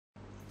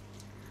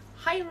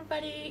Hi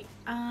everybody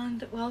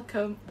and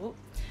welcome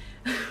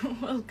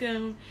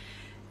welcome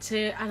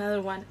to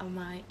another one of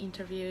my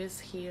interviews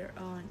here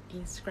on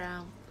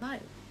Instagram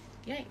Live.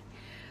 Yay.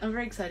 I'm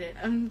very excited.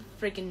 I'm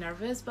freaking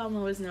nervous, but I'm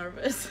always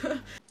nervous.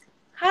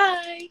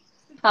 Hi.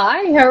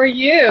 Hi, how are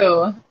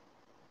you?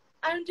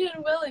 I'm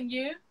doing well, and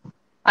you?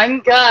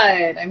 I'm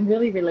good. I'm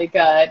really, really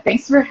good.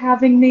 Thanks for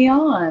having me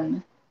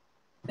on.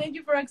 Thank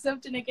you for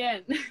accepting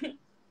again.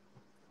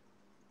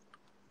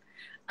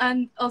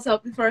 And also,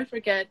 before I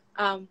forget,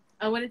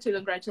 I wanted to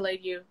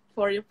congratulate you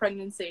for your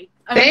pregnancy.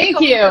 I mean, Thank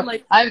couple for you.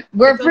 like We're it's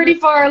almost pretty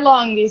far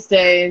along these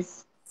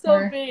days.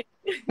 so big.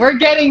 We're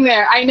getting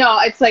there. I know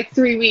it's like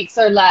 3 weeks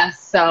or less,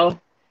 so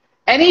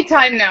any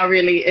time now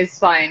really is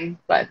fine.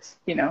 But,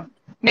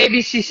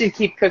 maybe she should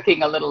keep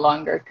cooking a little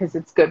longer because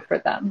it's good for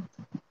them.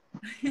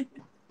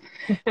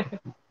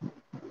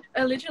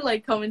 I literally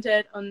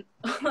commented on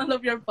all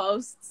of your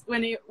posts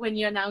when you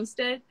announced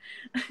it.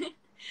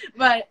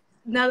 But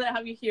now that I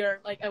have you here,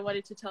 I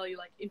wanted to tell you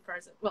in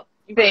person. Well,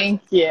 in person.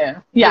 Thank you.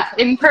 Yeah,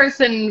 in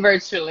person,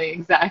 virtually,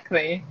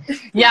 exactly.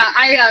 Yeah,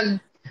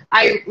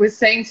 I was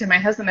saying to my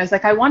husband, I was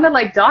like, I want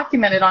to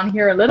document it on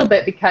here a little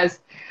bit because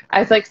I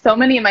was like, so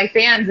many of my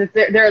fans,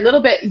 they're a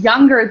little bit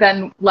younger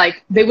than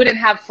they wouldn't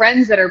have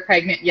friends that are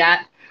pregnant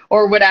yet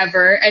or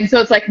whatever, and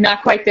so it's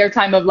not quite their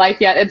time of life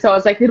yet, and so I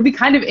was like, it'll be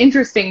kind of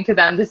interesting to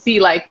them to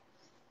see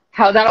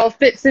how that all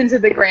fits into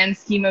the grand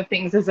scheme of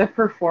things as a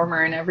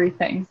performer and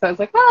everything. So I was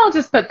like, well, I'll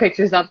just put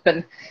pictures up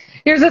and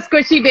here's a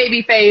squishy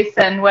baby face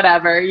and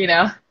whatever.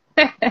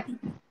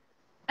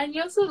 And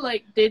you also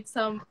did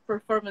some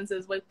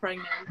performances with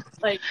pregnant.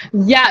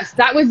 Yes,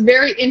 that was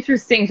very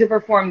interesting to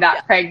perform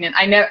that pregnant.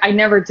 I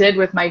never did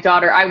with my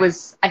daughter.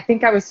 I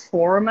think I was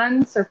 4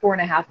 months or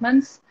 4.5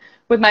 months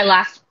with my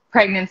last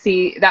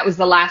pregnancy. That was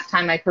the last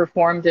time I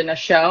performed in a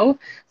show.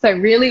 So I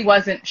really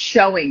wasn't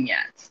showing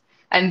yet.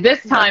 And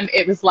this time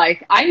it was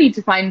I need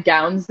to find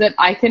gowns that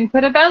I can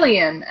put a belly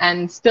in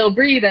and still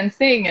breathe and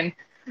sing. And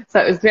so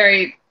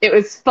it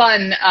was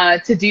fun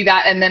to do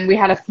that. And then we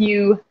had a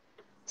few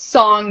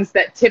songs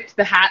that tipped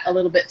the hat a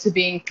little bit to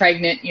being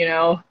pregnant,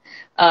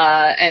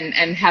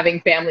 and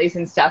having families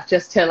and stuff,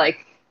 just to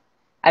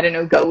I don't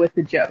know, go with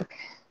the joke.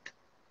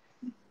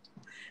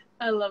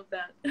 I love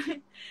that.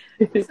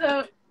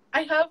 So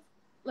I have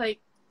a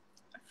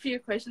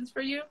few questions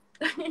for you.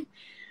 I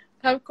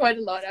have quite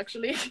a lot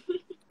actually.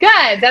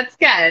 Good, that's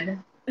good.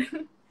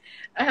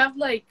 I have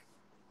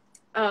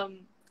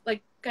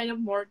kind of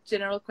more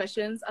general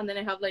questions, and then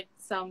I have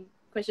some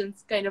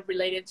questions kind of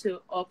related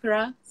to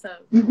opera. So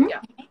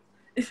yeah.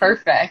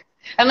 Perfect.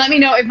 And let me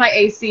know if my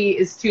AC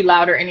is too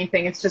loud or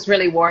anything. It's just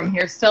really warm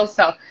here still,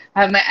 so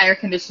I have my air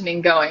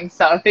conditioning going.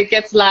 So if it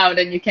gets loud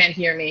and you can't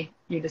hear me,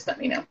 you just let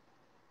me know.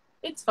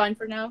 It's fine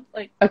for now.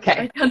 Okay.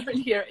 I can't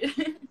really hear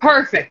it.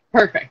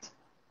 Perfect.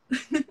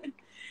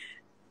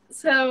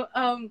 So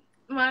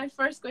my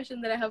first question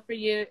that I have for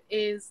you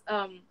is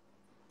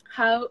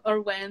how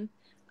or when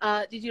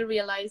did you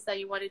realize that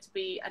you wanted to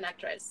be an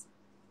actress?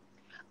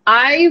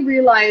 I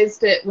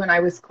realized it when I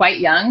was quite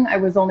young. I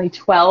was only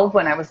 12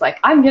 when I was like,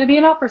 I'm going to be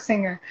an opera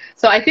singer.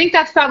 So I think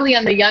that's probably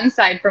on the young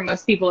side for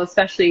most people,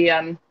 especially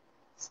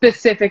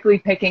specifically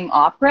picking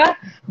opera.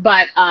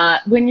 But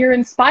when you're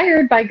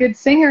inspired by good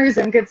singers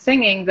and good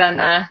singing,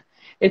 then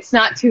it's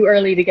not too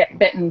early to get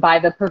bitten by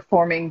the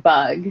performing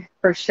bug,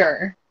 for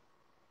sure.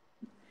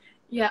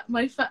 Yeah,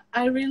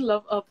 I really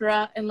love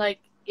opera, and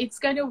it's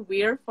kind of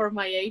weird for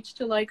my age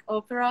to like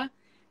opera,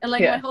 and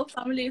my whole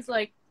family is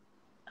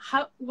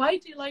why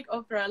do you like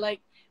opera?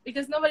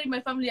 Because nobody in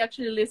my family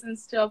actually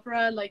listens to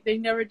opera, they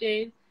never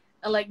did,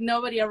 and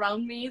nobody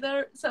around me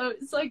either, so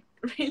it's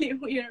really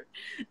weird.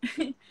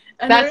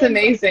 And that's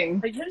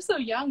amazing. You're so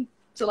young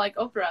to like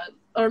opera,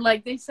 or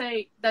they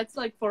say that's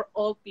for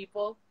old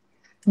people.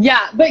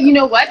 Yeah, but you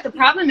know what? The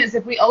problem is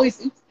if we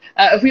always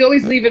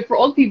leave it for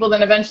old people,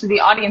 then eventually the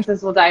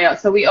audiences will die out.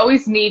 So we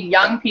always need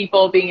young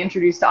people being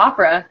introduced to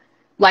opera,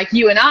 like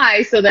you and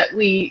I, so that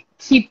we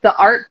keep the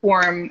art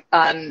form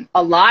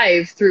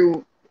alive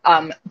through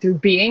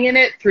being in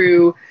it,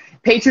 through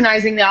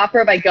patronizing the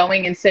opera by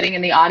going and sitting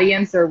in the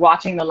audience or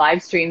watching the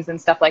live streams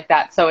and stuff like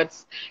that. So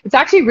it's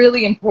actually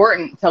really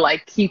important to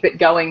keep it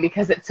going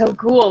because it's so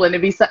cool, and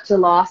it'd be such a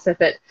loss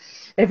if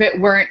it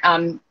weren't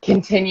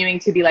continuing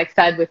to be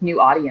fed with new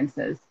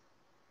audiences.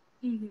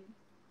 Mm-hmm.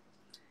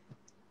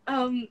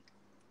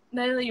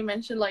 Now that you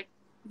mentioned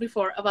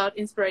before about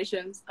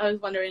inspirations, I was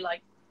wondering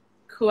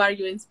who are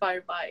you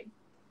inspired by,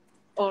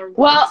 or what?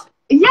 Well,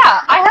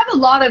 yeah, I have a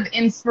lot of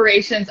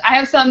inspirations. I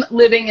have some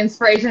living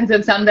inspirations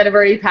and some that have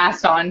already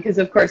passed on because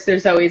of course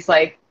there's always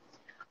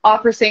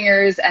opera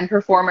singers and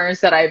performers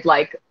that I've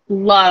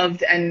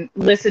loved and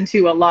listened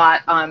to a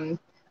lot.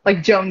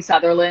 Joan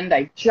Sutherland,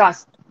 I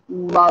just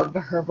love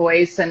her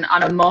voice, and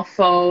Anna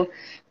Moffo.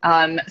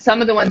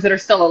 Some of the ones that are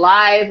still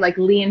alive,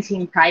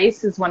 Leontine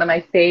Price is one of my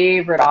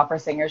favorite opera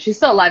singers. She's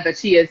still alive, but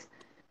she is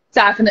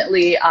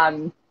definitely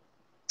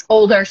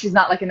older. She's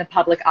not in the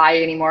public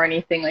eye anymore or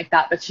anything like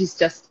that, but she's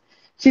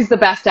she's the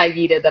best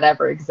Aida that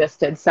ever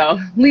existed. So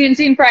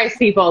Leontine Price,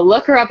 people,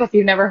 look her up if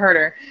you've never heard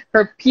her.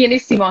 Her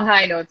pianissimo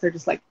high notes are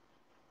just like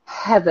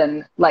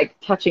heaven, like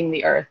touching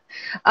the earth.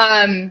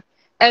 And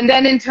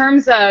then in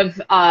terms of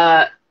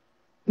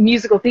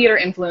musical theater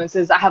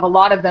influences, I have a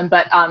lot of them,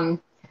 but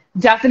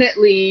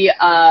definitely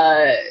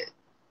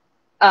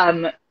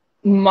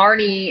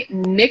Marnie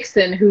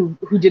Nixon, who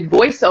did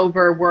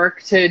voiceover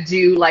work to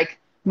do like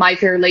My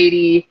Fair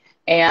Lady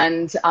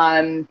and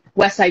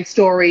West Side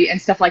Story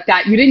and stuff like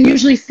that. You didn't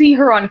usually see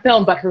her on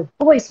film, but her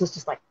voice was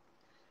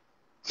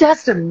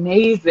just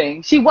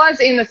amazing. She was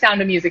in The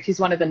Sound of Music. She's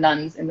one of the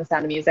nuns in The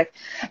Sound of Music.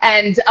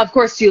 And of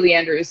course, Julie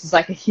Andrews is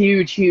like a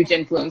huge, huge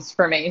influence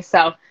for me.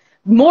 So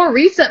more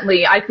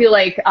recently, I feel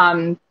like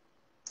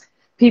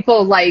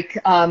people like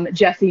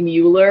Jessie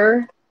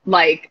Mueller,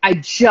 like I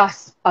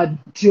just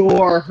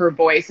adore her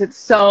voice. It's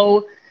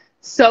so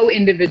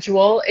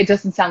individual. It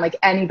doesn't sound like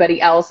anybody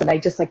else, and I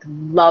just like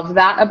love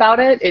that about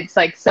it. It's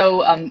like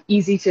so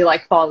easy to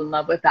like fall in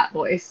love with that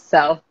voice.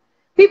 So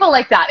people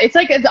like that. It's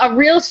like a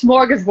real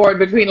smorgasbord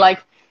between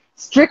like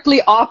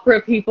strictly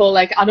opera people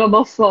like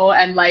Adolfo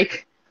and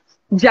like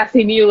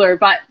Jessie Mueller,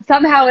 but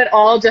somehow it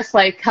all just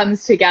like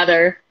comes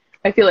together,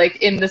 I feel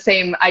like, in the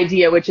same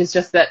idea, which is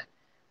just that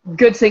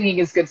good singing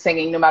is good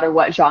singing no matter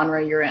what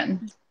genre you're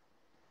in.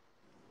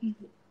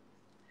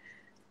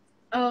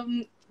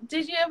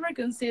 Did you ever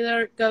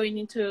consider going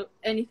into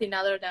anything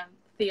other than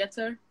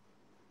theater?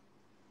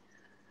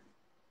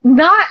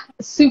 Not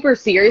super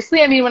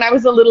seriously. I mean, when I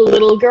was a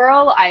little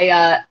girl,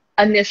 I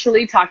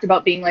initially talked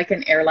about being like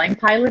an airline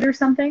pilot or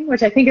something,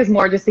 which I think is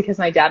more just because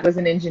my dad was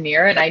an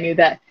engineer and I knew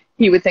that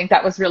he would think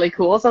that was really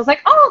cool. So I was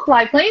like, oh, I'll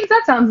fly planes.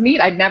 That sounds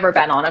neat. I'd never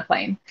been on a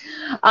plane.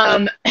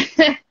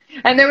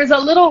 And there was a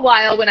little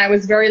while when I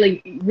was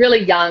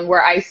really young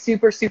where I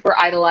super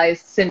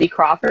idolized Cindy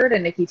Crawford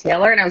and Nikki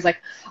Taylor. And I was like,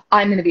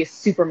 I'm going to be a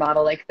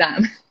supermodel like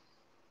them,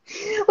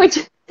 which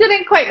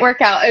didn't quite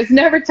work out. I was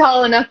never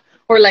tall enough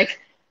or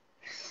like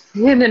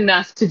thin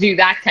enough to do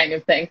that kind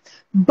of thing.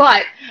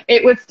 But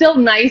it was still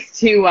nice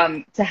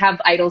to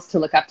have idols to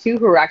look up to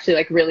who were actually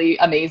like really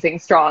amazing,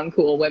 strong,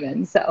 cool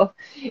women. So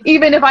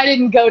even if I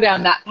didn't go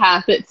down that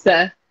path, it's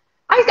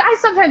I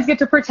sometimes get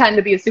to pretend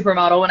to be a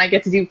supermodel when I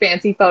get to do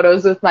fancy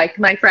photos with like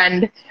my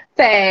friend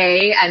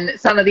Faye and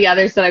some of the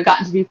others that I've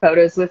gotten to do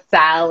photos with,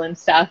 Sal and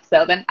stuff.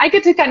 So then I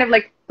get to kind of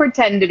like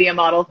pretend to be a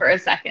model for a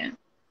second.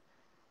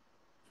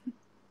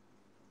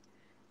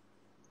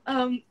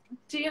 Do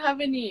you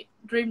have any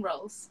dream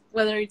roles,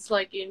 whether it's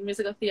like in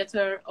musical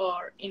theater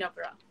or in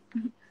opera?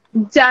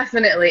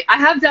 Definitely. I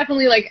have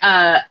definitely like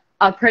a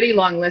pretty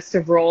long list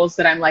of roles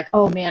that I'm like,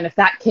 oh man, if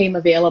that came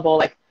available,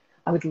 like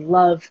I would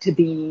love to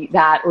be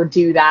that or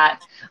do that.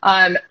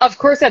 Of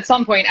course, at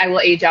some point I will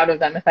age out of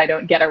them if I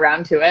don't get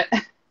around to it.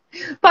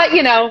 But,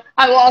 you know,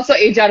 I will also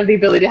age out of the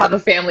ability to have a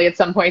family at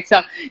some point.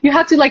 So you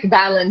have to like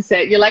balance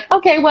it. You're like,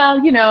 okay, well,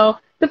 you know,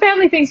 the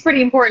family thing's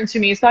pretty important to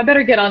me, so I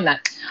better get on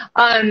that.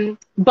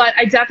 But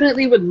I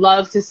definitely would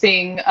love to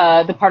sing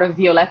the part of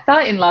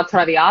Violetta in La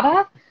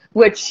Traviata,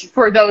 which,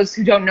 for those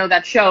who don't know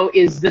that show,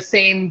 is the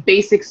same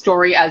basic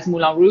story as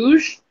Moulin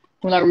Rouge.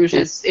 Moulin Rouge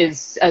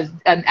is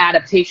an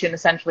adaptation,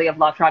 essentially, of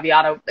La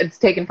Traviata. It's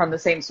taken from the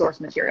same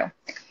source material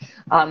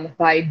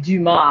by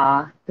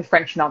Dumas, the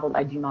French novel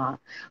by Dumas.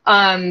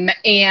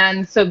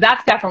 And so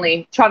that's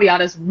definitely,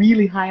 Traviata's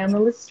really high on the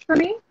list for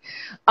me.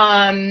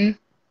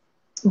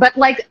 But,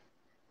 like,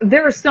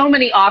 there are so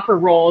many opera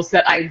roles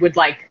that I would,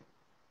 like,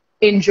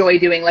 enjoy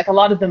doing, like a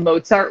lot of the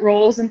Mozart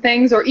roles and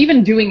things, or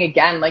even doing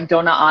again, like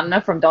Donna Anna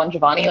from Don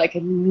Giovanni. Like, I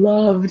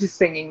loved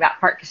singing that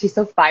part because she's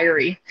so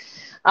fiery.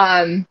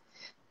 And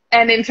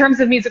in terms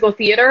of musical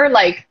theater,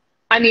 like,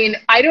 I mean,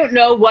 I don't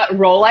know what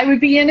role I would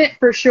be in it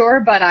for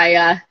sure, but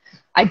I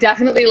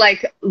definitely,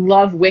 like,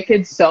 love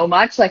Wicked so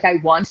much. Like, I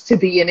want to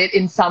be in it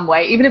in some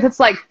way, even if it's,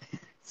 like,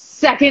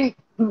 second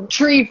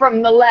tree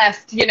from the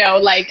left, you know,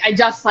 like, I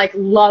just, like,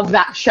 love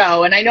that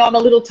show. And I know I'm a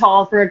little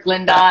tall for a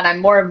Glinda, and I'm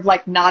more of,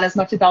 like, not as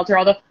much a belter,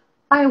 although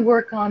I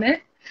work on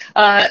it.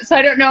 So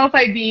I don't know if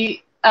I'd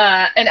be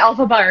an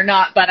Elphaba or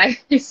not, but I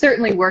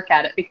certainly work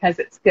at it because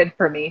it's good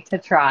for me to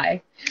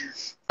try.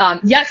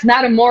 Yes,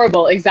 Madame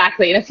Morrible,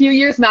 exactly. In a few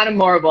years, Madame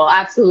Morrible.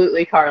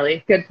 Absolutely,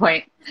 Carly. Good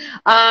point.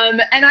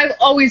 And I've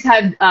always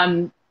had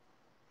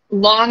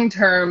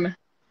long-term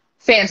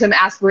phantom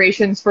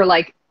aspirations for,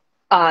 like,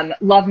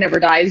 Love Never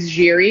Dies,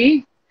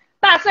 Jiri.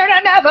 Bastard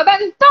had never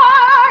been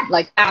thought!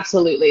 Like,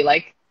 absolutely.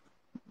 Like,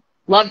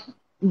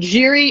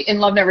 Jiri in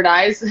Love Never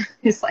Dies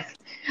is, like,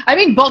 I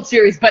mean, both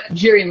Jiris, but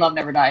Jiri in Love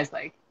Never Dies,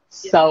 like,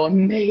 so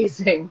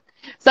amazing.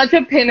 Such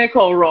a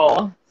pinnacle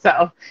role.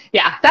 So,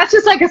 yeah, that's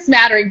just like a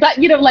smattering. But,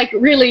 you know, like,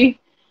 really,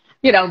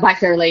 you know, My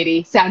Fair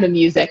Lady, Sound of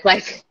Music,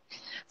 like,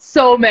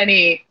 so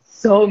many.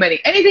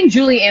 Anything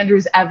Julie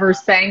Andrews ever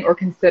sang or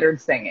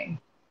considered singing.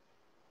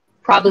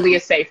 Probably a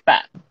safe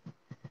bet.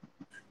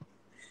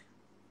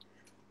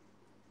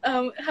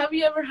 Have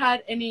you ever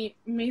had any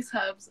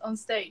mishaps on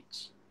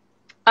stage?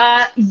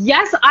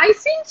 Yes, I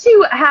seem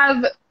to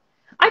have,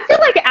 I feel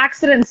like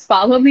accidents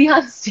follow me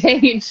on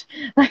stage.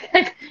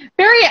 Like,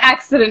 very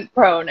accident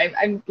prone.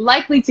 I'm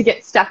likely to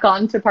get stuck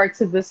onto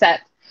parts of the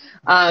set,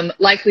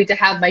 likely to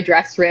have my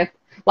dress rip,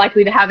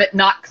 likely to have it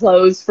not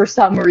closed for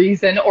some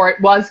reason, or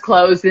it was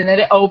closed and then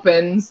it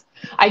opens.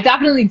 I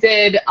definitely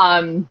did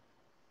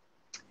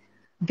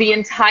the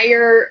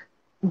entire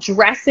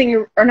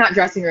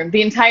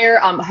the entire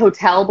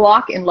hotel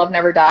block in Love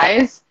Never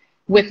Dies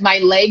with my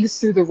legs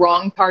through the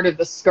wrong part of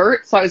the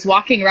skirt. So I was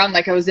walking around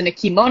like I was in a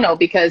kimono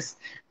because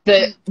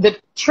the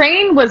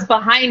train was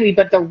behind me,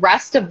 but the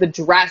rest of the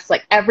dress,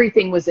 like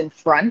everything was in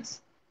front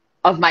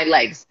of my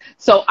legs.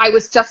 So I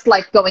was just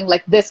like going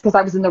like this because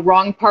I was in the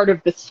wrong part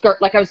of the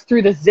skirt. Like I was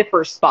through the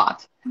zipper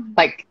spot.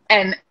 Like,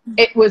 and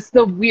it was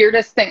the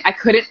weirdest thing. I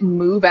couldn't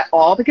move at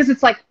all because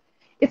it's like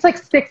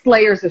 6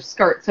 layers of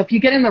skirt. So if you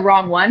get in the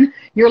wrong one,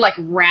 you're like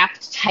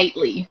wrapped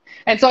tightly.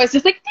 And so I was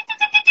just like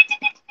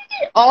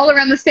all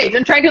around the stage.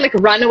 I'm trying to like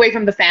run away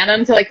from the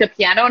phantom to like the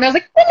piano. And I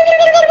was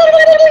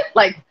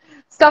like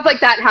stuff like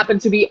that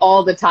happened to me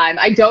all the time.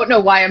 I don't know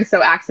why I'm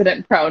so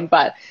accident prone,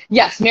 but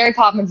yes, Mary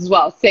Poppins as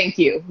well. Thank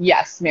you.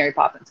 Yes, Mary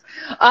Poppins.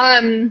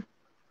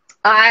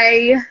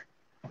 I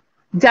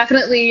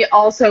definitely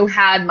also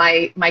had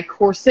my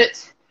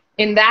corset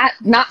in that,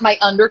 not my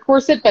under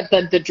corset, but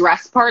the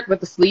dress part with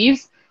the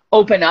sleeves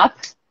open up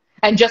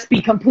and just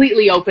be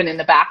completely open in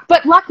the back.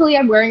 But luckily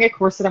I'm wearing a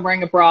corset, I'm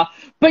wearing a bra,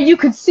 but you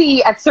could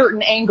see at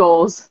certain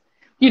angles,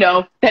 you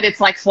know, that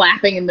it's like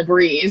flapping in the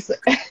breeze.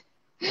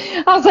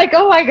 I was like,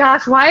 oh my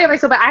gosh, why am I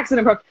so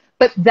accident prone?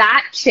 But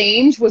that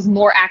change was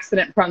more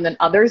accident prone than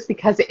others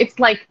because it's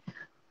like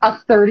a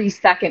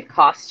 30-second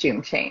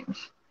costume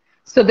change.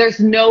 So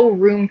there's no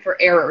room for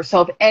error.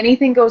 So if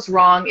anything goes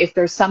wrong, if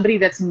there's somebody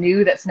that's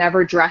new that's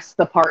never dressed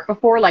the part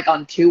before, like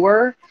on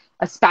tour,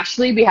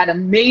 especially, we had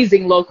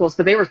amazing locals,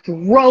 but they were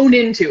thrown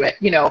into it,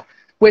 you know,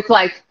 with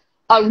like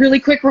a really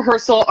quick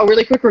rehearsal, a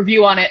really quick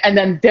review on it, and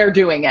then they're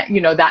doing it, you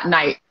know, that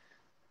night.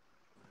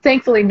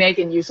 Thankfully,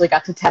 Megan usually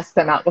got to test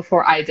them out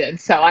before I did,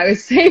 so I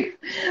was safe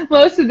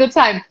most of the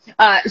time.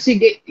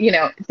 You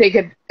know, they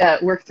could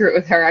work through it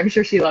with her. I'm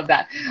sure she loved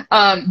that.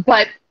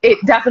 But it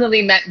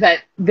definitely meant that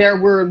we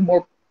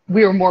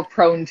were more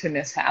prone to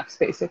mishaps,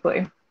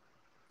 basically.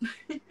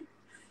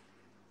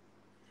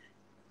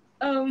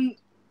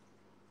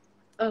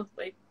 Oh,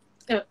 wait.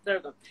 Oh,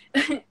 there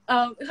we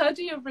go. How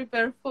do you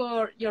prepare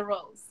for your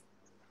roles?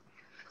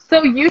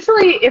 So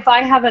usually if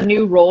I have a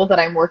new role that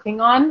I'm working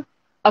on,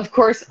 of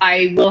course,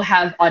 I will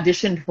have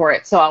auditioned for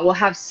it. So I will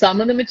have some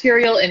of the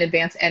material in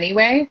advance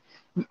anyway,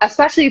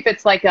 especially if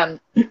it's like a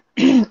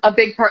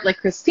big part like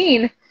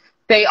Christine.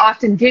 They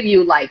often give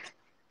you like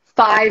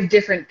 5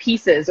 different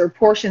pieces or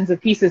portions of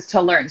pieces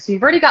to learn. So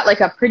you've already got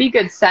like a pretty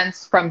good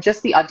sense from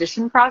just the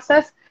audition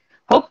process,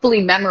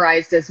 hopefully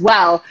memorized as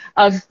well,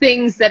 of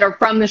things that are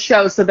from the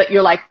show so that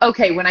you're like,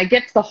 okay, when I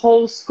get to the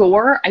whole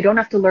score, I don't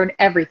have to learn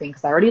everything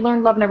because I already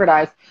learned Love Never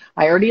Dies.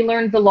 I already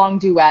learned the long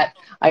duet.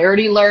 I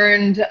already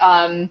learned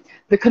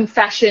the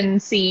confession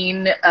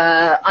scene,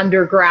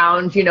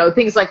 underground, you know,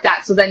 things like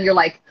that. So then you're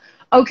like,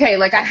 okay,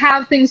 like I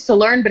have things to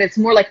learn, but it's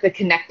more like the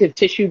connective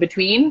tissue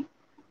between,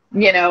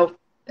 you know,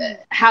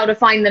 how to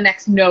find the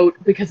next note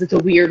because it's a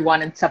weird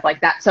one and stuff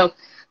like that. So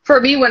for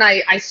me, when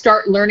I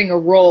start learning a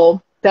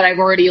role that I've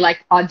already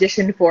like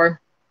auditioned for,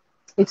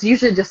 it's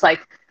usually just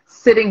like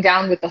sitting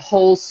down with the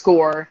whole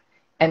score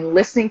and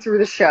listening through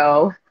the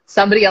show,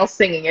 somebody else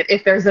singing it,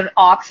 if there's an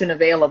option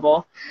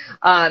available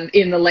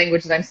in the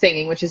language that I'm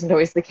singing, which isn't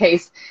always the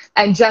case,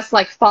 and just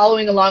like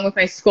following along with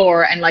my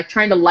score and like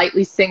trying to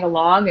lightly sing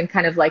along and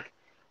kind of like,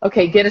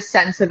 okay, get a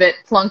sense of it,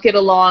 plunk it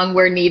along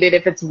where needed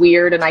if it's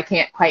weird and I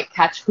can't quite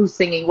catch who's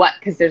singing what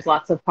because there's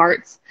lots of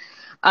parts.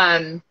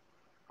 And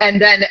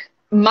then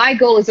my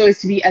goal is always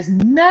to be as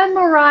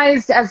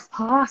memorized as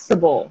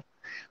possible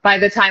by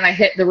the time I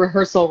hit the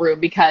rehearsal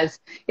room, because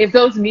if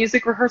those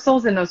music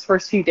rehearsals in those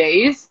first few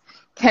days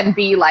can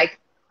be like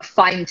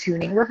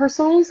fine-tuning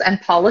rehearsals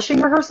and polishing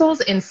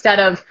rehearsals instead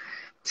of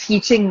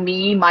teaching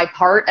me my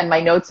part and my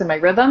notes and my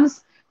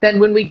rhythms, then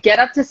when we get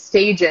up to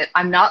stage it,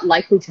 I'm not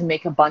likely to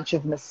make a bunch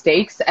of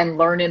mistakes and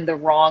learn in the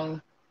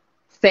wrong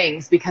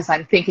things because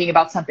I'm thinking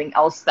about something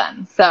else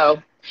then.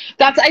 So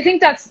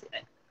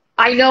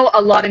I know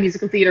a lot of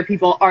musical theater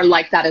people are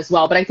like that as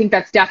well, but I think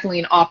that's definitely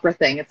an opera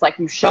thing. It's like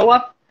you show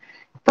up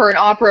for an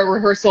opera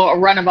rehearsal, a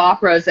run of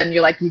operas, and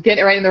you're like, you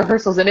get right in the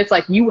rehearsals, and it's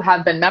like you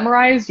have been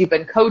memorized, you've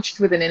been coached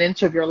within an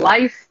inch of your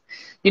life,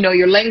 you know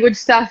your language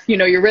stuff, you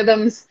know your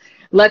rhythms.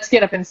 Let's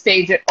get up and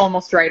stage it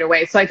almost right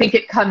away. So I think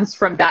it comes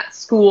from that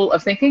school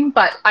of thinking,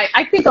 but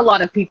I think a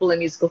lot of people in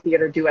musical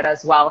theater do it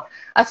as well,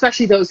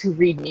 especially those who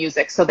read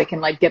music, so they can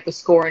like get the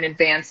score in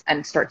advance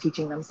and start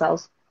teaching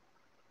themselves.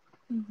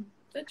 Mm-hmm.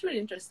 That's really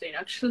interesting,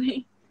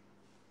 actually.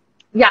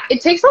 Yeah,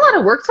 it takes a lot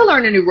of work to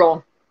learn a new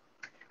role.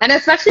 And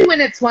especially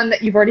when it's one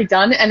that you've already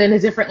done and in a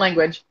different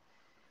language.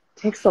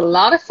 It takes a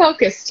lot of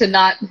focus to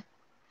not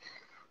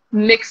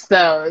mix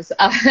those.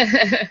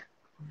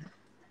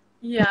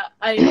 Yeah,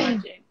 I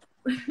imagine.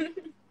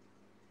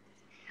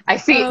 I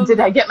see. Did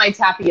I get my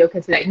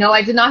tapioca today? No,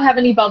 I did not have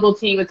any bubble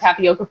tea with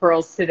tapioca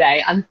pearls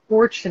today,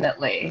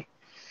 unfortunately.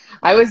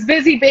 I was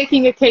busy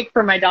baking a cake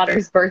for my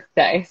daughter's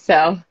birthday,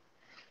 so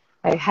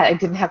I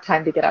didn't have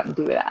time to get out and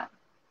do that.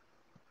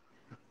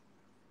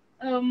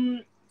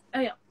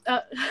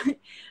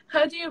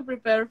 How do you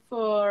prepare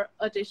for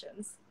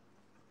auditions?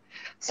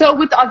 So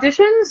with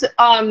auditions,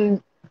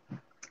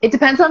 it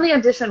depends on the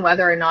audition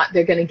whether or not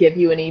they're going to give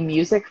you any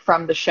music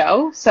from the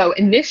show. So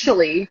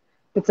initially,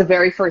 it's a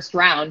very first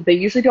round. They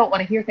usually don't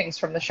want to hear things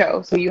from the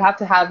show. So you have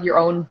to have your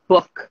own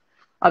book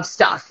of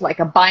stuff, like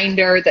a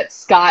binder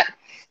that's got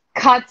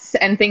cuts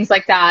and things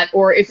like that.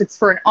 Or if it's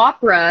for an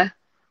opera,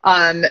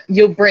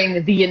 you'll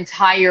bring the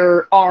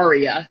entire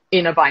aria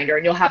in a binder,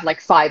 and you'll have like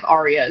 5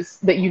 arias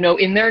that you know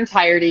in their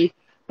entirety.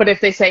 But if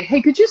they say,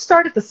 hey, could you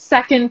start at the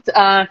second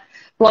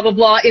blah, blah,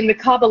 blah in the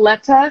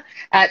cabaletta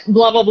at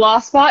blah, blah, blah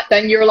spot,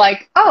 then you're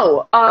like,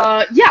 oh,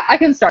 yeah, I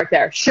can start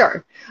there.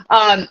 Sure.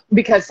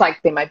 Because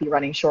like they might be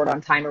running short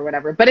on time or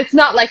whatever, but it's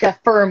not like a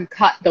firm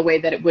cut the way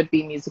that it would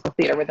be musical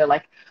theater where they're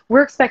like,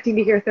 we're expecting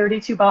to hear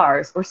 32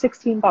 bars or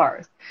 16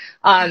 bars.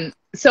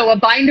 So a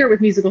binder with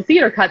musical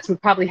theater cuts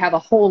would probably have a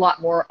whole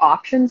lot more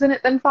options in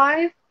it than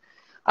 5.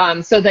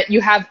 So that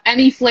you have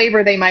any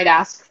flavor they might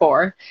ask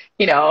for,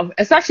 you know,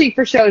 especially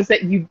for shows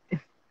that you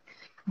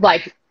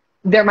like,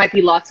 there might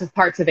be lots of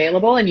parts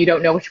available and you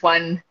don't know which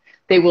one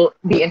they will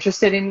be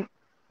interested in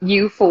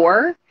you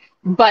for.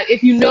 But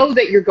if you know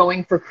that you're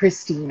going for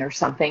Christine or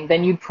something,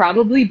 then you'd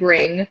probably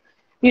bring,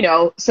 you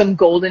know, some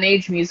golden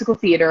age musical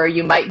theater.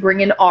 You might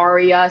bring an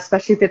aria,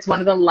 especially if it's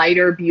one of the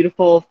lighter,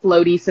 beautiful,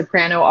 floaty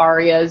soprano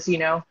arias, you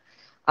know,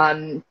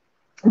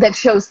 that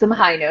shows some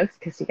high notes,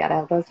 because you got to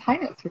have those high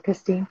notes for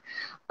Christine.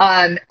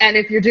 And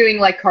if you're doing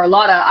like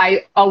Carlotta,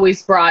 I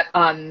always brought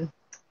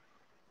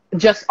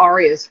just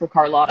arias for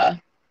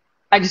Carlotta.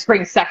 I just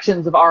bring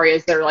sections of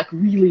arias that are like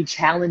really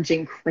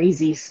challenging,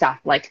 crazy stuff,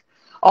 like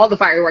all the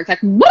fireworks,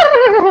 like,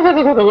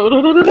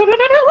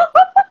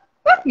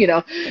 you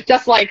know,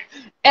 just like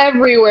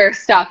everywhere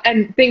stuff,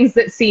 and things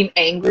that seem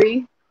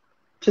angry,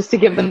 just to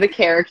give them the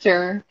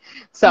character.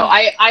 So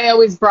I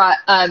always brought,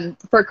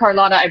 for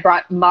Carlotta, I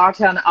brought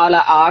Martyren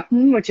aller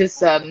Arten, which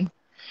is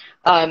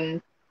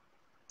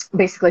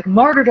basically like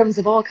martyrdoms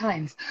of all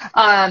kinds.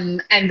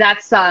 And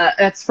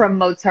that's from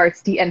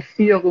Mozart's Die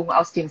Entführung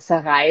aus dem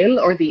Serail,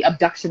 or the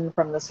abduction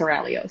from the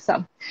Seraglio.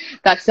 So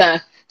that's,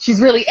 she's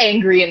really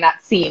angry in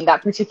that scene,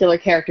 that particular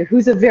character,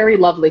 who's a very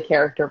lovely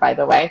character, by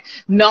the way.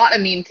 Not a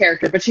mean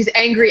character, but she's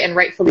angry, and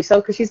rightfully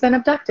so, because she's been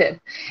abducted.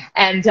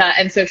 And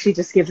so she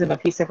just gives him a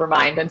piece of her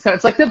mind. And so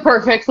it's like the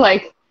perfect,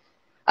 like,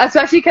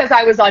 especially because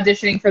I was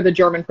auditioning for the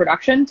German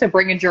production, to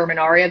bring a German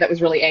aria that was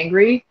really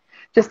angry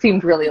just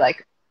seemed really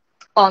like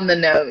on the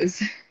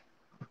nose.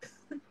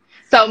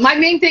 So my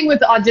main thing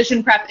with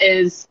audition prep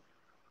is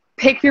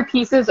pick your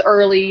pieces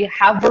early,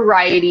 have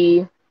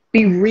variety,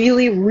 be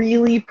really,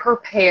 really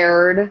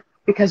prepared,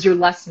 because you're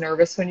less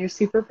nervous when you're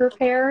super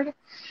prepared.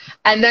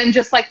 And then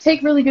just like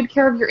take really good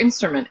care of your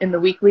instrument in the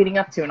week leading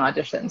up to an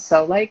audition.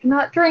 So like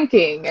not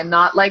drinking, and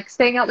not like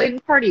staying out late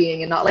and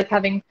partying, and not like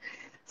having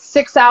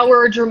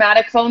 6-hour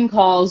dramatic phone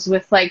calls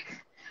with like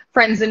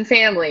friends and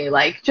family.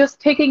 Like just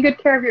taking good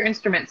care of your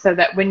instrument so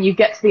that when you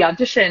get to the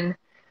audition,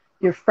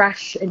 you're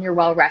fresh and you're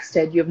well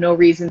rested. You have no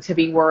reason to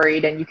be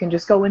worried, and you can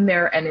just go in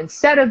there, and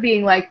instead of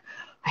being like,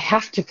 I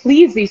have to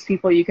please these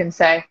people, you can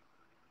say,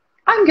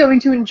 I'm going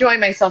to enjoy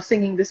myself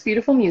singing this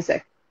beautiful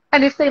music.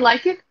 And if they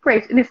like it,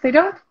 great. And if they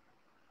don't,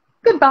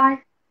 goodbye.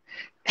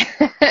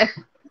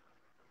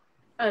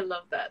 I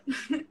love that.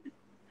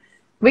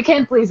 We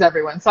can't please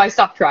everyone, so I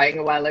stopped trying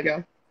a while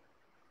ago.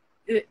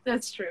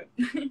 That's true.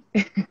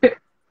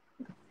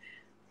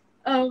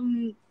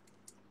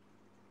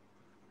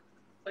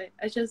 Wait,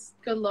 I just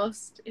got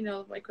lost in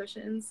all of my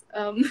questions.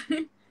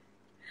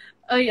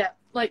 Oh yeah,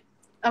 like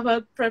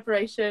about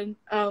preparation.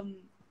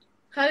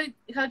 How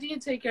do you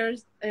take care?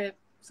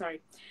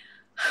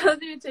 How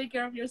do you take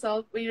care of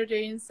yourself when you're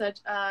doing such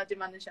a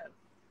demanding show?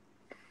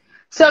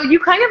 So you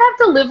kind of have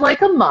to live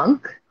like a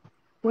monk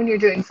when you're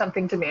doing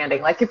something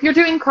demanding. Like if you're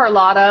doing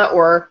Carlotta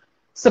or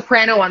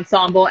soprano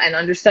ensemble and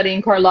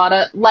understudying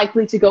Carlotta,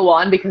 likely to go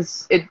on,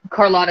 because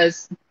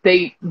Carlotta's,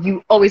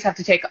 you always have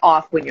to take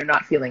off when you're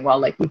not feeling well.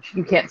 Like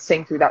you can't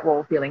sing through that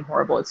role feeling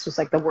horrible. It's just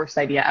like the worst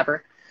idea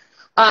ever.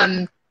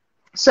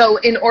 So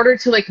in order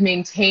to like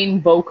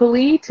maintain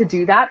vocally, to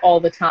do that all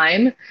the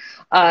time,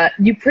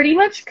 you pretty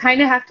much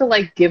kind of have to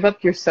like give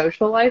up your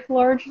social life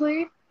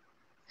largely.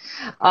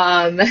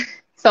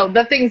 So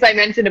the things I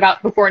mentioned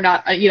about before,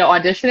 not,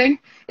 auditioning,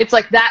 it's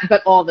like that,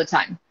 but all the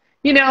time,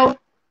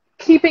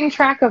 keeping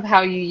track of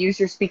how you use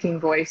your speaking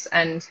voice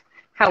and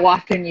how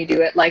often you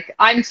do it. Like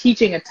I'm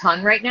teaching a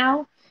ton right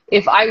now.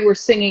 If I were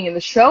singing in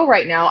the show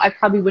right now, I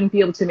probably wouldn't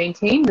be able to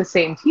maintain the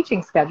same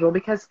teaching schedule,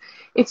 because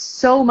it's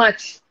so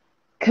much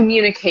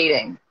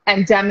communicating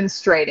and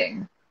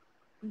demonstrating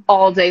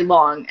all day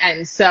long.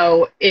 And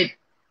so it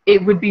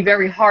would be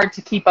very hard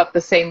to keep up the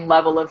same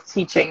level of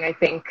teaching, I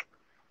think,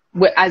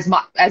 as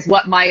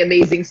what my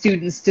amazing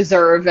students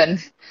deserve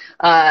and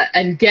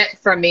get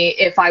from me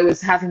if I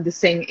was having to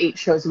sing 8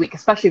 shows a week,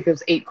 especially if it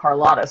was 8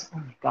 Carlottas. Oh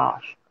my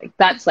gosh, like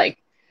that's like,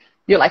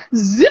 you're like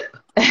zip,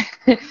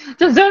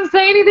 just don't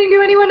say anything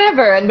to anyone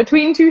ever. And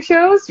between 2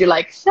 shows, you're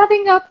like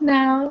shutting up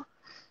now.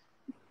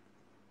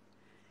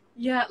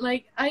 Yeah,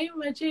 like I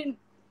imagine,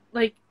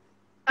 like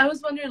I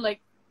was wondering,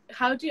 like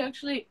how do you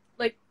actually,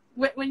 like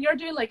when you're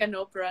doing like an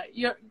opera,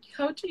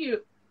 how do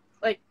you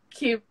like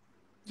keep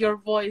your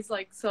voice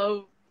like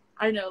so,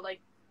 I don't know, like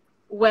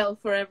well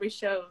for every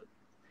show?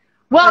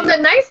 Well, the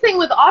nice thing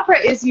with opera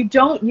is you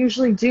don't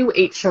usually do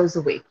 8 shows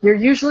a week. You're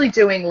usually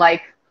doing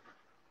like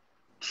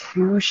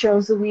 2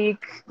 shows a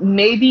week,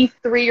 maybe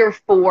 3 or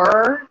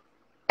 4.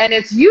 And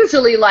it's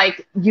usually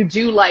like you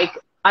do like,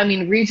 I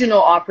mean,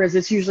 regional operas,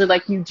 it's usually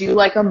like you do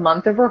like a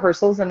month of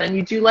rehearsals and then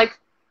you do like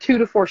 2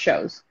 to 4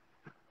 shows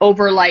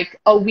over like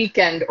a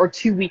weekend or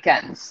 2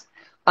 weekends.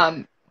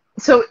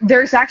 So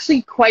there's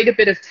actually quite a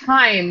bit of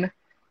time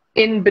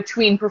in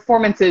between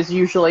performances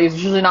usually. It's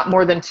usually not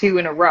more than 2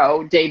 in a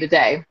row, day to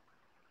day,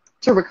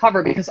 to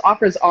recover, because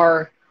operas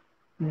are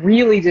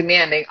really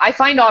demanding. I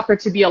find opera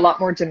to be a lot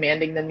more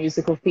demanding than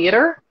musical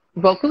theater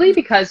vocally,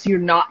 because you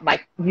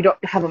don't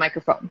have a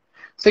microphone.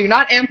 So you're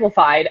not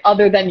amplified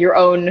other than your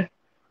own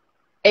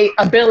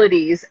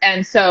abilities.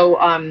 And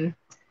so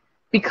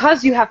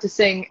because you have to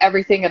sing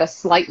everything at a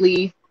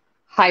slightly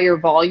higher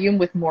volume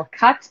with more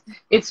cut,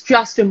 it's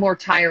just a more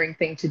tiring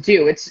thing to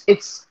do.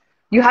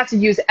 You have to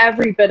use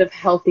every bit of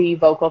healthy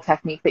vocal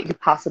technique that you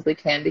possibly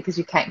can, because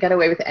you can't get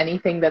away with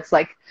anything that's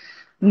like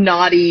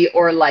naughty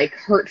or like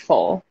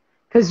hurtful,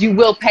 because you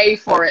will pay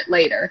for it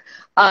later.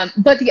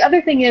 But the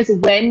other thing is,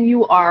 when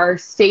you are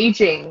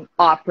staging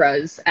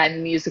operas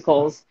and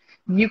musicals,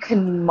 you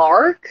can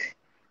mark,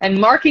 and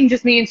marking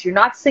just means you're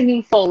not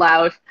singing full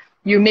out.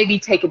 You maybe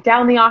take it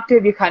down the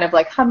octave, you're kind of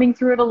like humming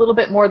through it a little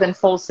bit more than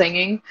full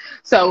singing.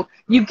 So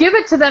you give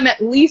it to them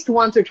at least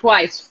once or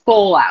twice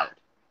full out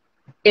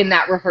in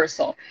that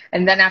rehearsal.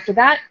 And then after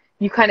that,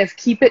 you kind of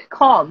keep it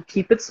calm,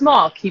 keep it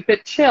small, keep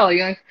it chill.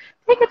 You're like,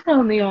 take it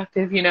down the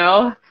octave, you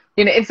know,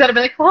 instead of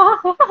like, you're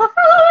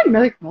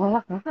like,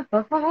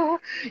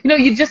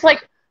 you just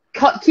like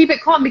keep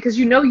it calm, because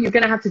you know you're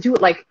going to have to do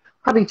it like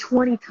probably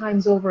 20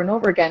 times over and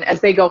over again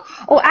as they go,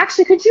 oh,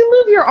 actually, could you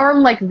move your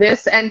arm like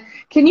this? And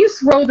can you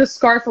throw the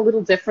scarf a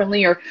little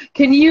differently? Or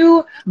can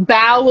you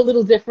bow a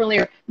little differently?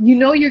 Or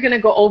you're going to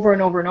go over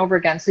and over and over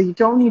again. So you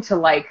don't need to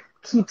like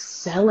keep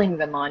selling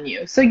them on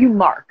you. So you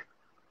mark.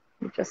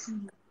 You just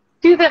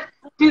do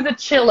the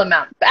chill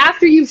amount.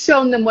 After you've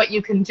shown them what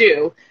you can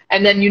do,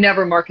 and then you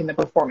never mark in the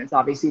performance,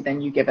 obviously,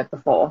 then you give it the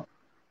full.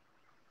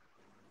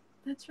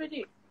 That's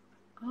really...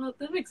 Oh,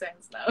 that makes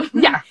sense now.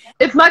 Yeah,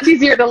 it's much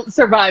easier to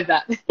survive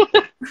that.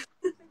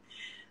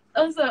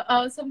 Also,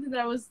 something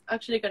that I was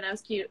actually going to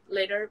ask you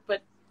later,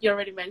 but you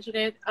already mentioned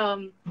it.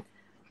 About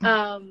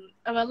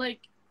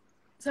like,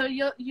 so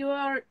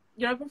you're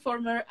a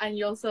performer and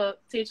you also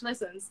teach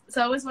lessons.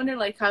 So I was wondering,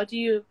 like, how do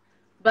you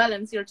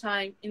balance your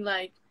time in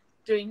like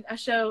doing a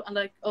show and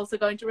like also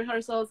going to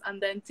rehearsals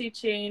and then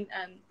teaching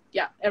and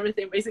yeah,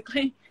 everything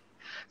basically?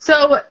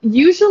 So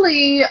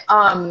usually,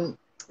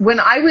 when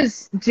I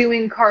was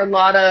doing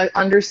Carlotta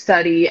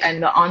understudy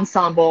and the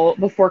ensemble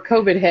before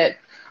COVID hit,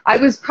 I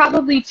was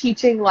probably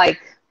teaching like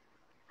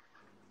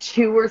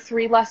 2 or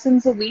 3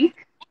 lessons a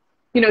week,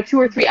 2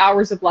 or 3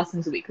 hours of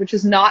lessons a week, which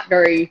is not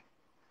very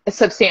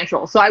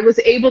substantial. So I was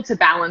able to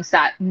balance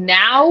that.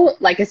 Now,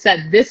 like I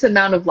said, this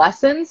amount of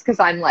lessons, because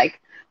I'm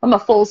a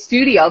full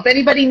studio. If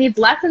anybody needs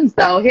lessons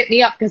though, hit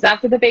me up, because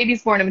after the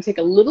baby's born, I'm gonna take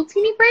a little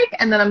teeny break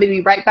and then I'm gonna be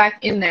right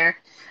back in there.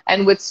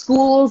 And with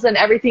schools and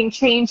everything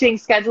changing,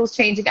 schedules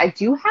changing, I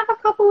do have a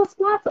couple of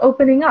slots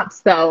opening up.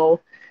 So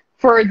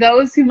for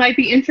those who might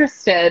be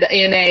interested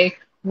in a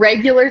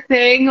regular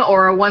thing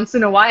or a once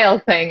in a while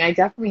thing, I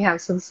definitely have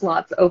some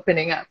slots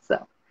opening up.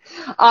 So,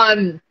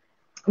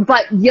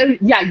 but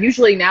yeah,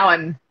 usually now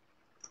I'm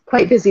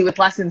quite busy with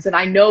lessons, and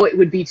I know it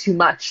would be too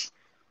much,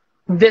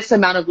 this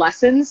amount of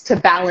lessons, to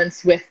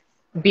balance with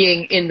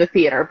being in the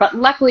theater. But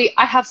luckily,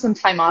 I have some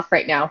time off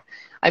right now.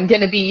 I'm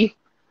going to be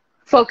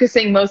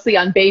focusing mostly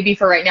on baby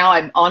for right now.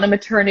 I'm on a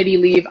maternity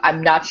leave.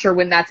 I'm not sure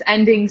when that's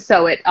ending,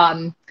 so it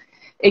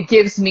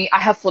gives me, I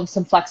have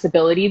some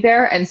flexibility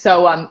there, and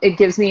so it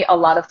gives me a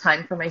lot of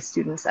time for my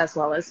students as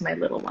well as my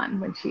little one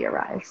when she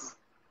arrives.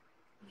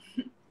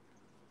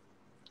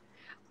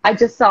 I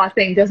just saw a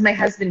thing, does my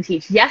husband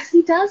teach? Yes,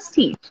 he does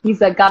teach. He's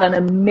got an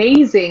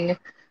amazing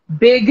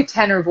big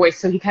tenor voice,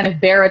 so he kind of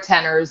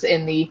barittenors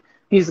in the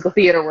musical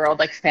theater world,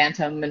 like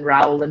Phantom and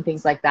Raoul and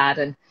things like that,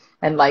 and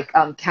like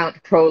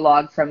Count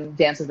Prologue from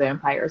Dance of the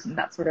Vampires and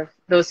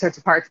those sorts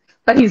of parts.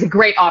 But he's a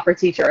great opera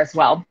teacher as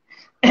well.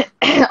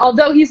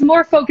 Although he's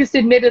more focused,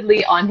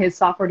 admittedly, on his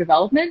software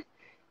development,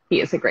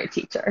 he is a great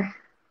teacher.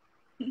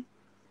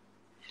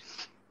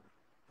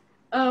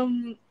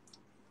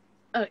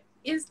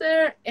 Is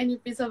there any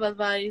piece of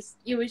advice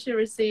you wish you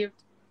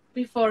received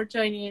before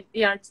joining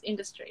the arts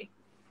industry?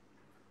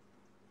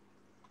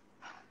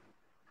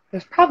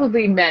 There's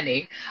probably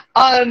many.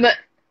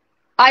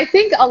 I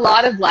think a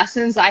lot of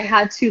lessons I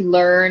had to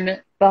learn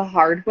the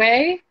hard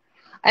way.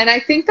 And I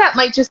think that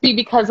might just be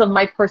because of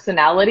my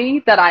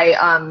personality, that I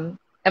am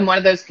one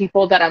of those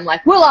people that I'm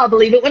like, well, I'll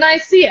believe it when I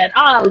see it.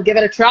 I'll give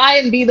it a try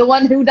and be the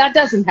one who that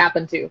doesn't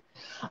happen to.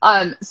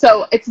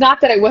 So it's not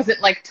that I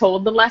wasn't like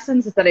told the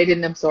lessons, it's that I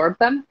didn't absorb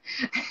them,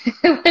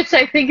 which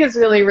I think is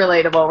really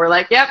relatable. We're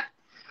like, yep,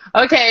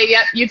 okay,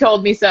 yep, you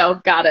told me so,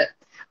 got it.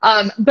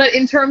 But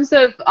in terms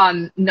of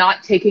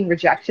not taking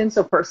rejection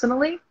so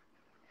personally,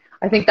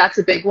 I think that's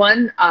a big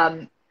one.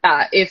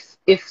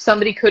 If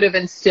somebody could have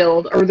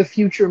instilled, or the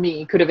future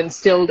me could have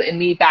instilled in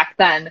me back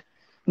then,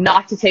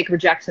 not to take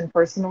rejection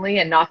personally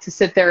and not to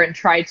sit there and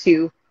try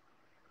to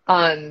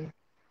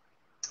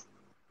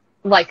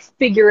like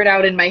figure it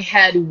out in my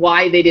head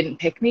why they didn't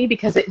pick me,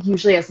 because it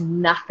usually has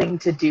nothing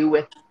to do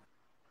with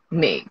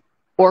me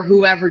or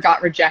whoever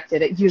got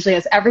rejected. It usually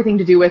has everything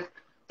to do with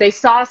they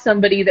saw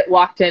somebody that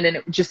walked in and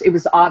it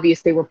was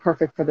obvious they were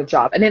perfect for the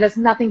job. And it has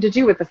nothing to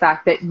do with the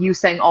fact that you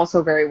sang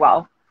also very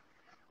well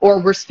or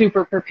were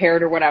super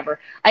prepared or whatever.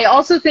 I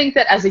also think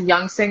that as a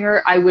young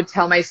singer, I would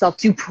tell myself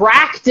to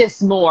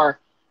practice more.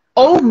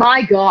 Oh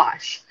my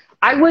gosh.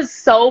 I was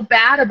so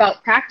bad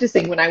about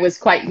practicing when I was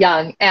quite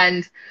young.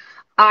 And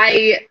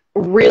I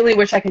really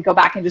wish I could go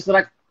back and just be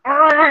like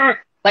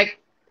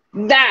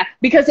that,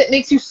 because it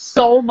makes you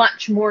so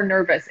much more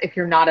nervous if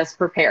you're not as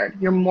prepared.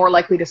 You're more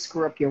likely to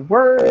screw up your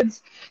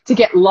words, to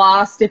get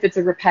lost if it's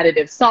a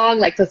repetitive song.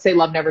 Like, let's say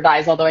Love Never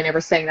Dies, although I never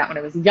sang that when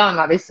I was young,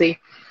 obviously.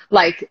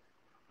 Like,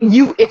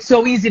 it's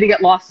so easy to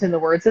get lost in the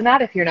words in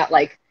that if you're not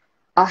like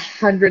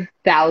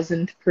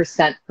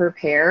 100,000%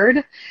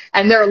 prepared.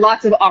 And there are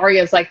lots of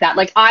arias like that.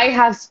 Like, I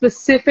have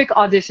specific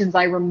auditions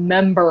I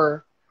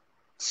remember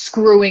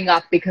screwing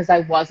up because I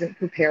wasn't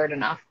prepared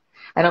enough.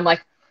 And I'm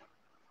like,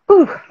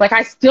 ooh, like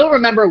I still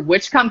remember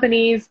which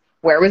companies,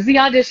 where was the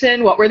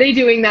audition, what were they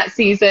doing that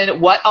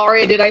season, what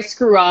aria did I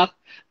screw up,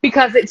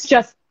 because it's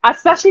just,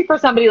 especially for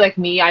somebody like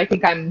me, I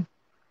think I'm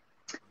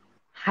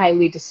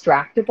highly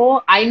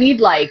distractible. I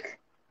need like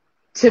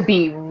to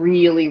be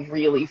really,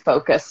 really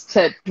focused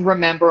to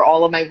remember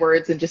all of my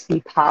words and just be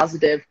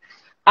positive.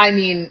 I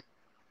mean,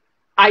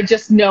 I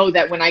just know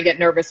that when I get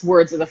nervous,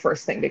 words are the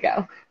first thing to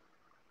go.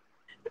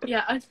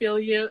 Yeah, I feel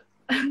you.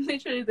 I'm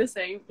literally the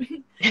same.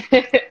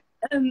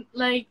 And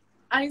like,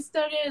 I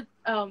started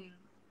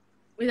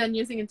with a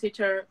new singing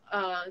teacher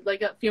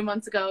like a few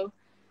months ago,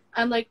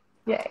 and like,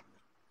 yay,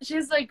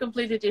 she's like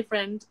completely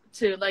different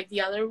to like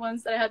the other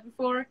ones that I had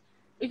before,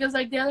 because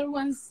like the other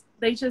ones,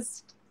 they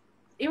just,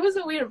 it was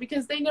so weird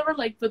because they never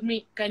like put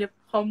me kind of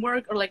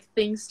homework or like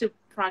things to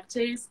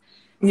practice.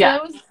 So yeah.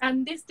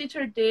 And this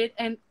teacher did,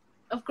 and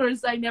of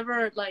course I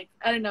never like,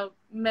 I don't know,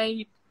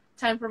 made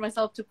time for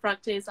myself to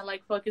practice and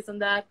like focus on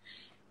that.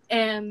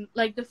 And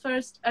like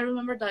I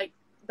remember like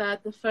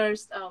that the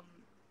first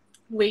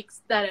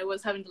weeks that I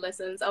was having the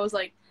lessons, I was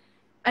like,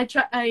 I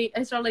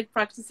started like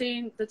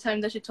practicing the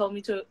time that she told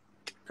me to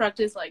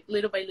practice, like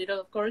little by little,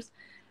 of course,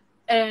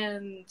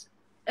 and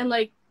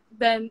like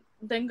then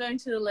going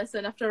to the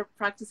lesson after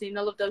practicing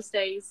all of those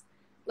days,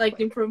 like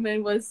the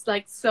improvement was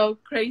like so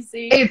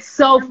crazy. It's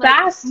so and,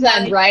 fast like,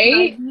 then,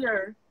 right?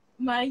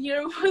 My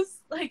year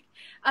was like,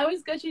 I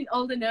was catching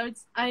all the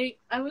notes. I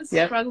was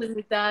Yep. struggling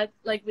with that,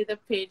 like with the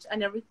pitch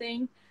and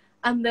everything.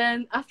 And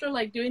then after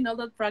like doing all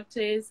that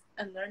practice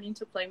and learning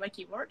to play my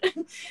keyboard,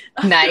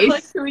 after Nice.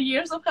 like 2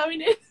 years of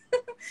having it,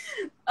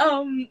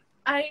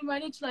 I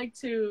managed like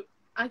to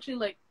actually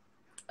like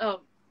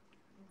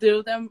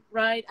do them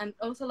right, and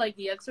also like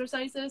the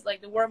exercises,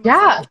 like the warm-ups.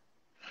 Yeah.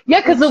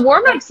 Yeah, because the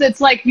warm-ups, it's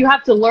like you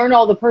have to learn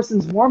all the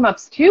person's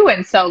warm-ups too.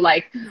 And so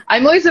like,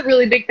 I'm always a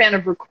really big fan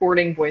of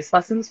recording voice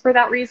lessons for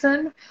that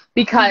reason,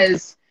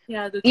 because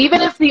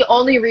even if the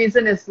only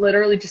reason is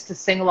literally just to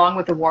sing along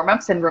with the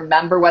warm-ups and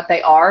remember what they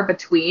are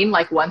between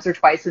like once or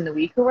twice in the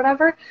week or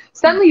whatever,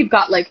 suddenly you've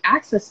got like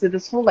access to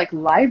this whole like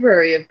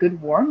library of good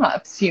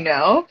warm-ups, you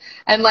know?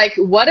 And like,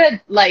 what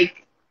a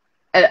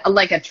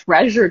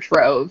treasure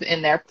trove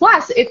in there.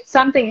 Plus, if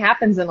something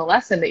happens in a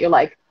lesson that you're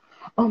like,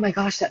 oh my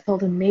gosh, that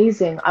felt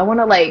amazing, I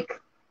want to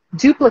like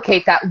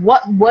duplicate that.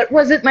 What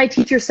was it my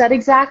teacher said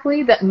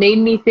exactly that made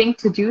me think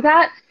to do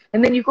that?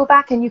 And then you go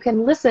back and you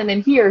can listen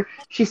and hear,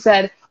 she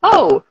said,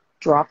 oh,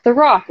 drop the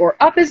rock, or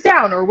up is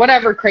down, or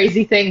whatever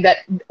crazy thing that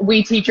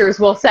we teachers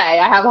will say.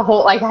 I have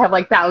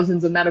like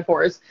thousands of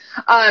metaphors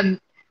that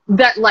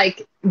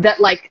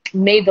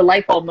made the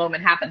light bulb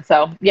moment happen.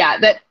 So yeah,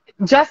 that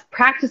just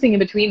practicing in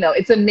between though,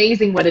 it's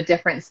amazing what a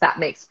difference that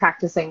makes,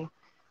 practicing.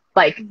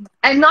 Like,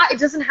 and it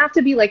doesn't have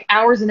to be like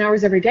hours and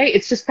hours every day.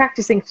 It's just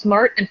practicing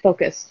smart and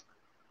focused.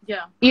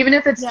 Yeah. Even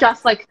if it's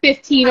just like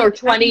 15 or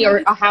 20 or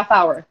a half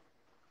hour.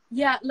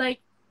 Yeah, like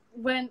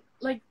when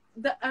I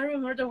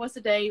remember there was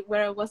a day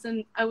where I was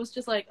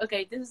just like,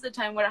 okay, this is the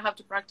time where I have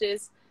to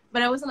practice,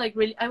 but I wasn't like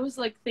really, I was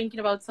like thinking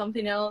about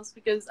something else,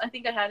 because I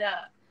think I had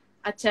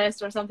a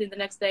test or something the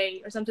next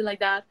day or something like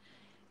that,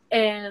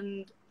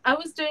 and I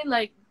was doing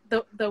like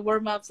the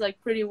warm-ups like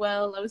pretty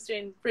well. I was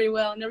doing pretty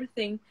well and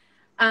everything.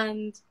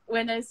 And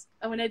when I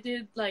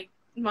did like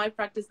my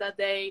practice that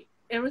day,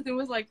 everything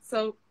was like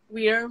so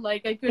weird.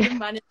 Like I couldn't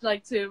manage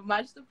like to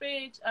match the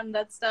pitch and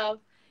that stuff.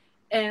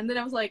 And then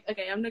I was like,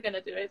 okay, I'm not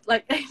gonna do it.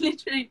 Like I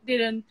literally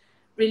didn't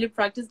really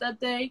practice that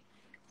day.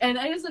 And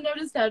I also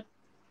noticed that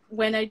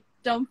when I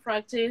don't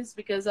practice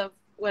because of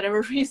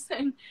whatever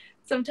reason,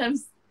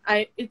 sometimes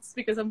it's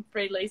because I'm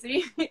pretty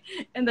lazy,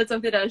 and that's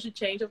something that I should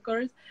change, of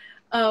course.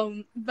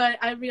 But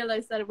I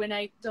realized that when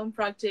I don't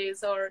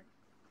practice, or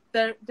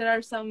there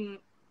are some,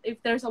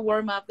 if there's a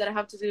warm-up that I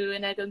have to do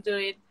and I don't do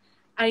it,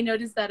 I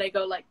notice that I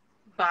go like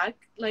back,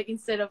 like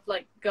instead of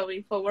like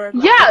going forward.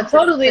 Like, yeah,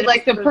 totally.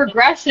 Like the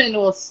progression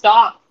will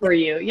stop for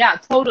you. Yeah,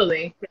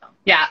 totally.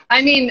 Yeah.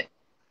 I mean,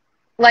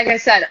 like I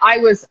said,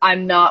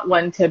 I'm not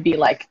one to be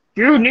like,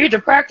 you need to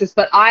practice,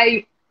 but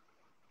I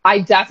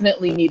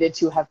definitely needed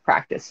to have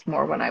practiced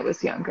more when I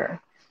was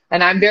younger.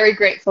 And I'm very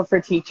grateful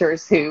for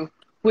teachers who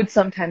would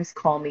sometimes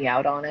call me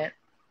out on it,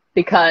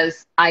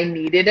 because I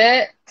needed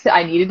it.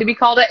 I needed to be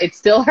called out. It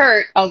still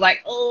hurt. I was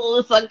like, oh,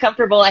 it's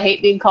uncomfortable. I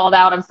hate being called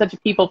out. I'm such a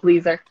people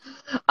pleaser.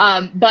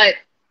 But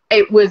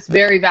it was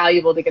very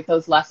valuable to get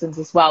those lessons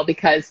as well,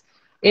 because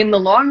in the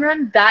long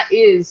run, that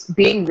is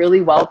being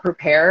really well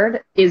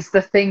prepared is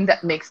the thing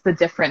that makes the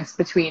difference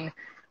between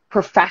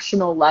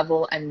professional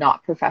level and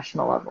not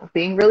professional level.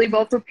 Being really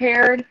well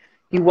prepared,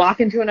 you walk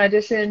into an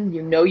audition,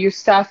 you know your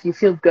stuff, you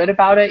feel good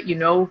about it, you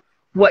know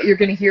what you're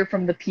going to hear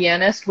from the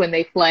pianist when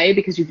they play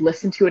because you've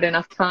listened to it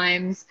enough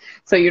times.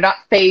 So you're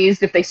not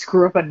phased if they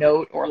screw up a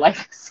note or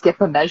like skip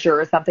a measure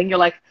or something. You're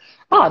like,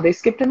 oh, they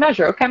skipped a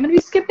measure. Okay, I'm going to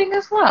be skipping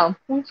as well.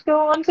 Let's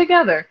go on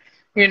together.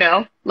 You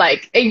know,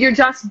 like you're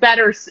just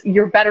better,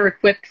 you're better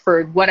equipped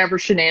for whatever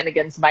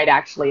shenanigans might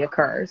actually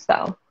occur.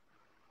 So,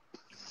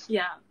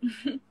 yeah.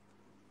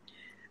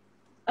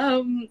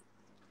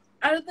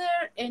 Are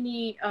there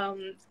any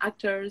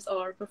actors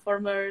or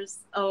performers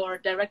or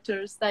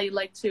directors that you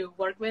like to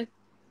work with?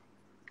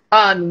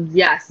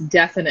 Yes,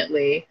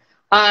 definitely.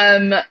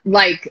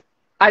 Like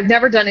I've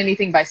never done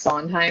anything by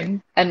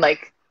Sondheim, and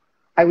like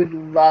I would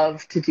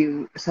love to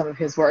do some of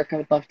his work. I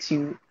would love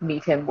to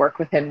meet him, work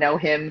with him, know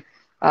him.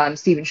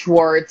 Stephen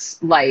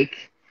Schwartz,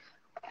 like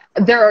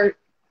there are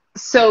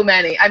so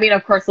many. I mean,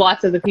 of course,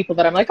 lots of the people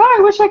that I'm like, oh,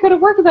 I wish I could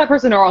have worked with that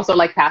person are also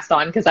like passed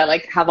on, because I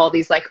like have all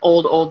these like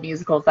old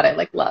musicals that I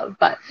like love.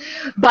 But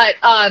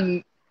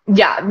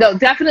yeah, no,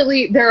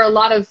 definitely there are a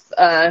lot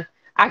of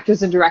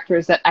actors and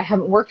directors that I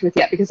haven't worked with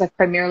yet, because I've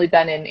primarily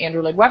been in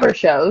Andrew Lloyd Webber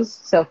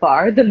shows so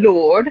far, the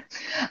Lord.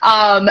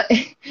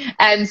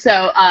 And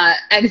so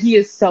and he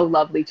is so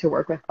lovely to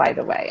work with, by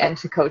the way, and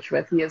to coach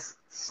with. He is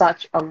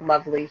such a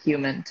lovely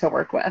human to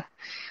work with.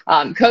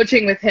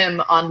 Coaching with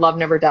him on Love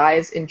Never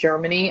Dies in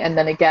Germany, and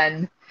then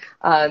again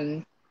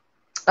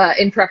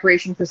in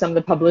preparation for some of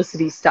the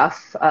publicity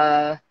stuff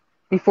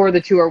before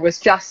the tour, was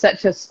just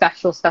such a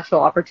special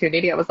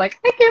opportunity. I was like,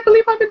 I can't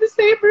believe I'm in the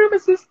same room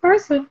as this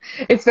person.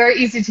 It's very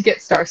easy to get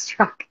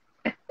starstruck.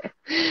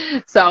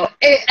 So,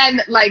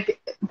 and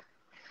like,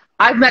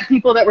 I've met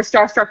people that were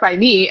starstruck by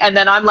me, and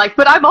then I'm like,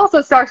 but I'm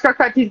also starstruck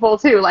by people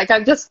too. Like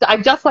I'm just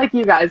like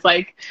you guys.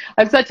 Like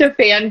I'm such a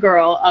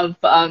fangirl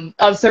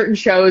of certain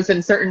shows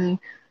and certain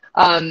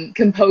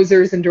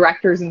composers and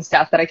directors and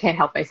stuff that I can't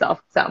help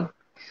myself. So,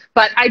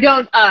 but I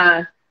don't.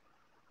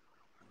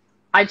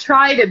 I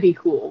try to be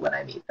cool when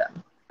I meet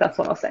them. That's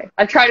what I'll say.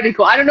 I try to be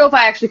cool. I don't know if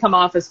I actually come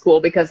off as cool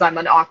because I'm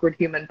an awkward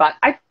human, but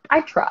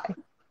I try.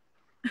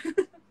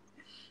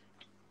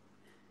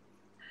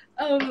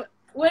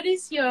 What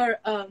is your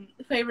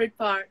favorite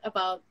part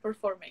about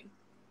performing?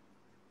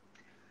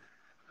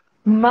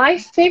 My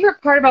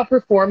favorite part about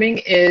performing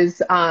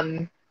is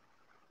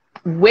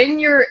when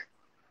you're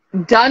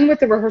done with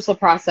the rehearsal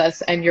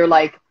process and you're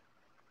like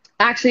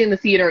actually in the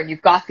theater and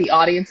you've got the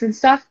audience and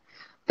stuff,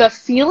 the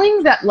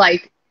feeling that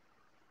like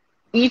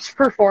each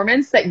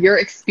performance that you're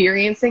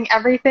experiencing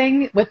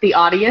everything with the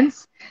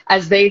audience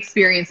as they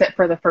experience it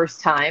for the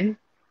first time.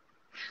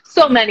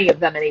 So many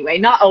of them anyway,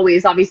 not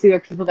always. Obviously there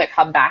are people that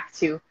come back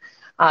to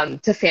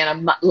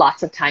Phantom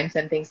lots of times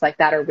and things like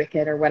that, or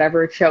Wicked, or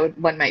whatever show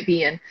one might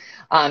be in.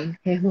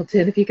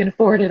 Hamilton, if you can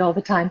afford it all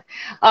the time.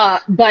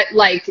 But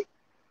like,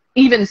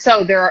 even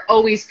so, there are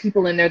always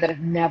people in there that have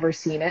never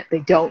seen it. They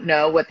don't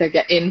know what they're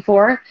getting in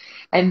for.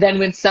 And then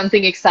when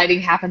something exciting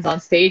happens on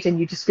stage and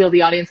you just feel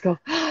the audience go,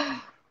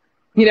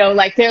 you know,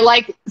 like they're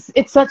like,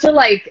 it's such a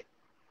like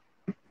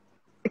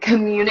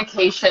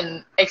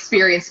communication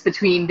experience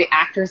between the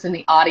actors and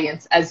the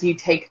audience as you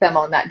take them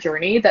on that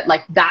journey, that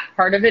like that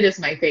part of it is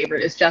my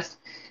favorite, is just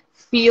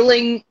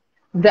feeling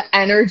the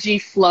energy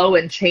flow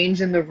and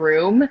change in the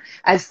room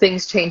as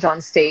things change on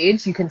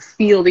stage. You can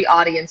feel the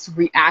audience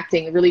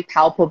reacting really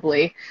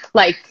palpably,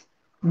 like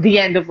the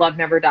end of Love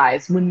Never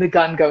Dies when the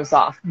gun goes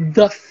off.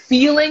 The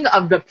feeling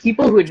of the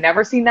people who had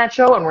never seen that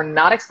show and were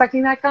not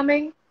expecting that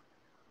coming,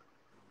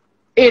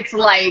 it's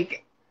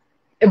like,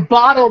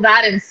 bottle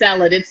that and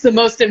sell it. It's the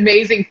most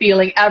amazing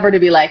feeling ever to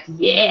be like,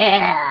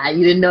 yeah,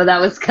 you didn't know that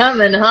was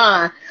coming,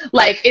 huh?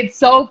 Like, it's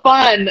so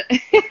fun.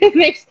 It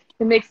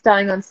makes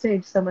dying on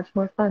stage so much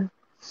more fun.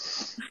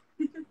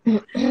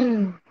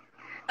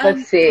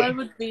 Let's see.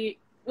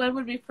 What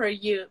would be for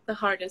you the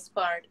hardest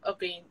part of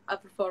being a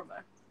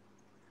performer?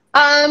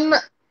 Um,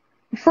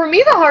 for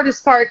me, the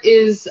hardest part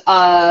is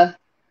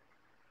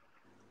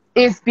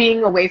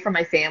being away from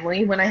my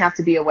family when I have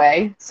to be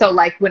away. So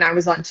like when I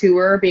was on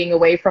tour, being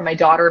away from my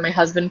daughter and my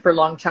husband for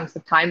long chunks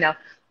of time. Now,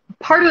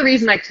 part of the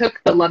reason I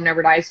took the Love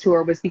Never Dies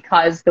tour was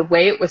because the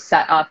way it was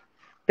set up,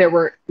 there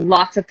were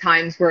lots of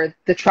times where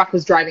the truck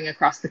was driving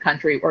across the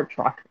country, or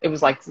truck, it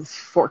was like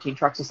 14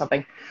 trucks or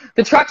something.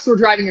 The trucks were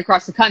driving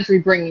across the country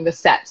bringing the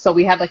set. So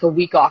we had like a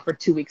week off or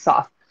 2 weeks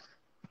off.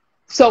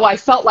 So I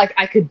felt like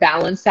I could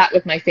balance that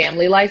with my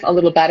family life a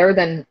little better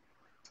than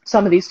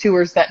some of these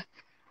tours that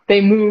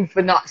they move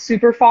but not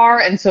super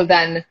far, and so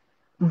then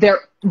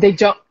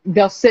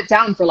they'll sit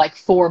down for like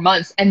 4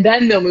 months and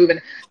then they'll move. And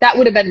that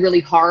would have been really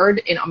hard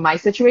in my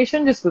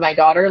situation, just with my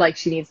daughter. Like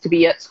she needs to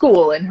be at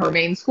school, in her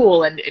main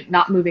school, and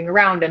not moving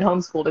around and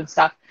homeschooled and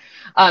stuff.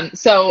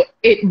 So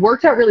it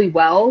worked out really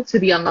well to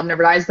be on Love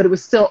Never Dies, but it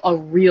was still a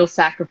real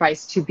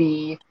sacrifice to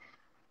be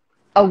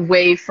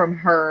away from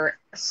her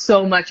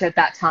so much at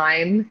that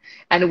time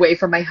and away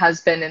from my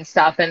husband and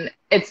stuff. And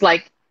it's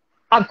like,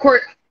 of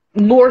course,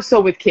 more so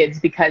with kids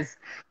because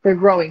they're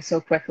growing so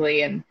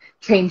quickly and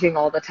changing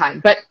all the time.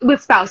 But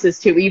with spouses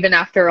too, even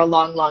after a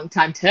long, long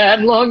time,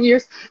 10 long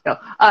years, no,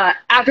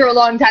 after a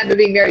long time of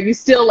being married, you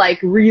still like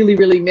really,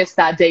 really miss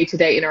that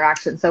day-to-day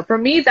interaction. So for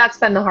me, that's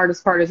been the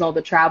hardest part, is all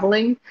the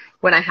traveling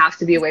when I have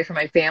to be away from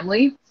my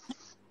family.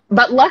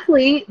 But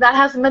luckily, that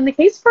hasn't been the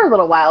case for a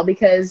little while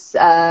because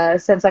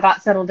since I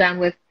got settled down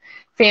with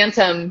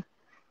Phantom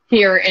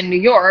here in New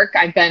York,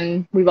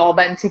 we've all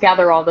been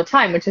together all the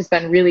time, which has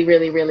been really,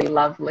 really, really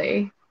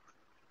lovely.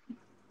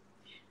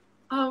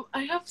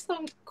 I have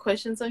some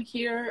questions on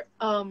here.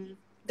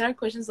 There are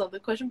questions on the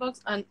question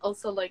box and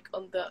also like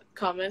on the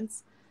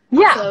comments.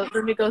 Yeah. So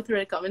let me go through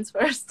the comments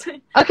first.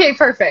 Okay,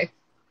 perfect.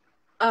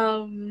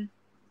 Let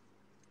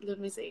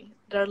me see.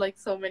 There are like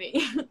so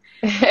many.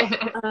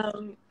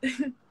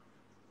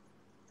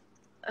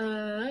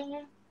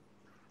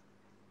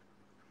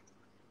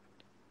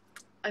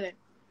 Okay.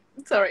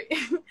 Sorry.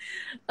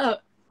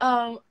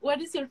 What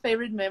is your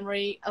favorite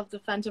memory of the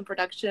Phantom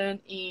production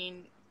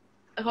in,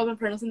 I hope I'm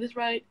pronouncing this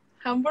right,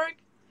 Hamburg?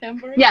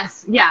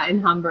 Yes, yeah,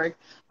 in Hamburg.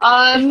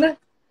 Oh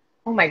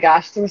my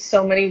gosh, there were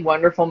so many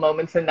wonderful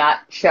moments in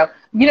that show.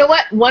 You know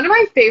what? One of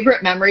my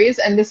favorite memories,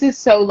 and this is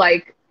so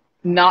like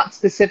not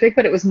specific,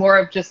 but it was more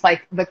of just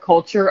like the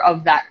culture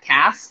of that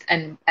cast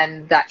and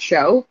that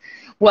show,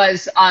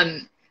 was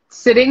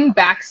sitting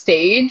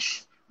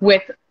backstage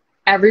with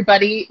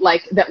everybody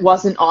like that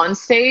wasn't on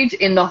stage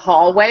in the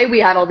hallway. We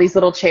had all these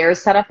little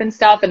chairs set up and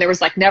stuff, and there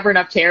was like never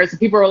enough chairs, and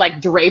people were like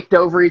draped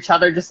over each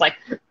other, just like,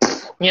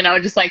 you know,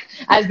 just like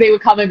as they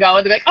would come and go,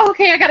 and they're like, oh,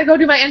 okay, I gotta go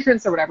do my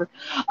entrance or whatever.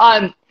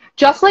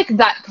 Just like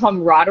that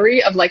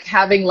camaraderie of like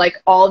having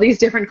like all these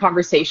different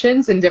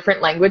conversations in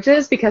different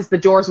languages, because the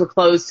doors were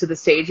closed to the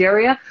stage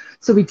area,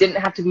 so we didn't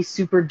have to be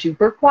super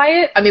duper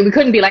quiet. I mean, we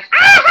couldn't be like,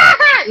 ah, ha,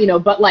 ha, you know,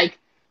 but like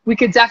we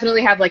could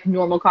definitely have like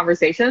normal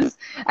conversations.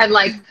 And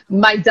like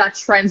my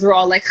Dutch friends were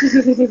all like,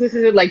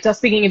 like just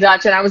speaking in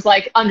Dutch. And I was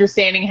like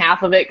understanding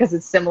half of it because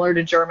it's similar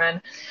to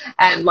German.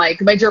 And like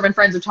my German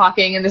friends are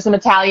talking, and there's some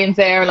Italians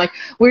there. And like,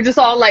 we're just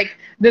all like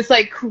this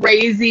like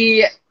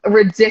crazy,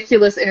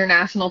 ridiculous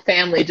international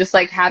family, just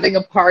like having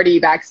a party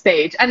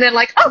backstage. And then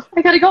like, oh,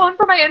 I gotta go on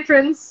for my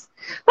entrance.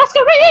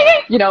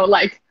 Masquerade! You know,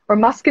 like, or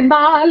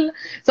Maskenball.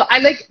 So I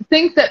like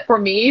think that for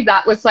me,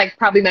 that was like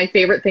probably my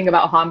favorite thing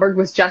about Hamburg,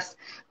 was just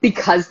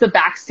because the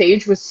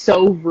backstage was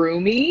so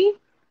roomy,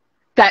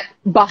 that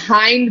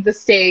behind the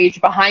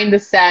stage, behind the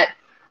set,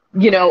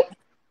 you know,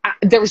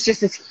 there was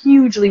just this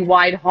hugely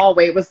wide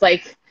hallway. It was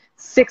like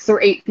 6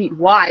 or 8 feet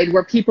wide,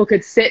 where people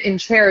could sit in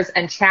chairs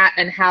and chat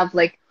and have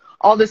like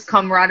all this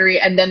camaraderie,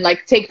 and then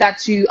like take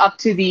that up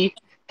to the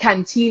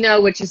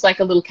cantina, which is like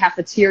a little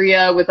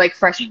cafeteria with like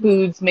fresh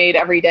foods made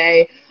every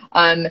day.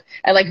 And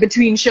like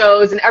between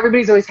shows, and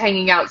everybody's always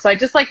hanging out. So I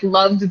just like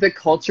loved the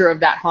culture of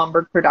that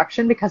Hamburg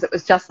production, because it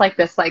was just like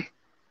this like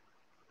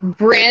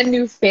brand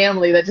new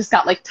family that just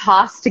got like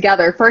tossed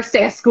together, first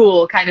day of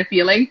school kind of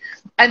feeling,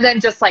 and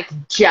then just like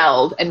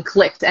gelled and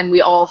clicked, and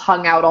we all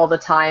hung out all the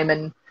time,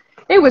 and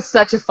it was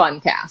such a fun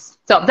cast.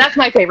 So that's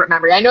my favorite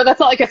memory. I know that's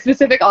not like a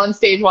specific on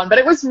stage one, but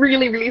it was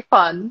really, really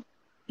fun.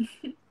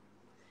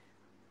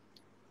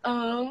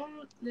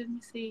 Let me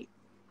see.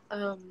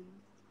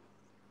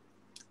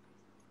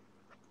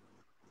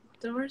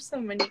 There were so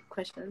many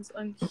questions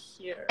on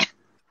here.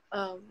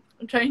 I'm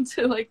trying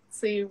to like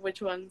see which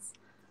ones.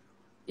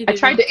 I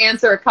tried to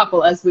answer a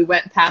couple as we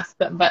went past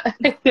them, but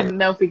I didn't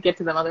know if we'd get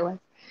to them otherwise.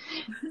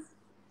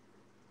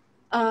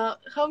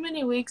 How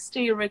many weeks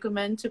do you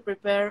recommend to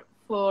prepare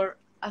for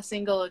a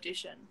single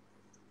audition?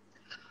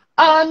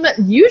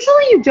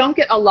 Usually you don't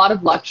get a lot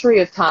of luxury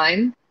of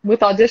time with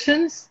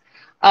auditions.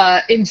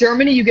 In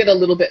Germany, you get a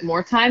little bit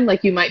more time.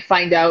 Like you might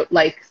find out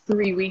like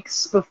 3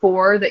 weeks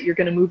before that you're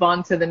going to move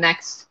on to the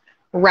next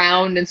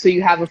round, and so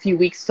you have a few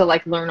weeks to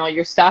like learn all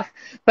your stuff.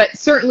 But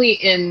certainly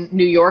in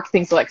New York,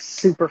 things are like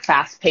super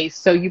fast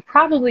paced, so you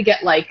probably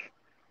get like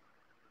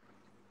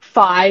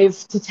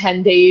 5 to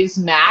 10 days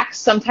max.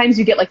 Sometimes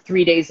you get like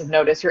 3 days of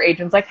notice. Your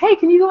agent's like, hey,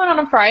 can you go in on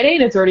a Friday?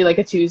 And it's already like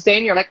a Tuesday,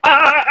 and you're like,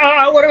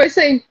 what am I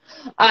saying?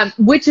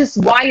 Which is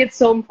why it's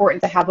so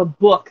important to have a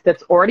book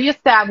that's already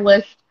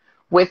established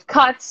with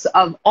cuts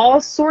of all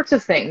sorts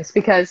of things,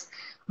 because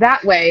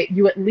that way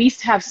you at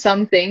least have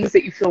some things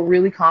that you feel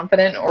really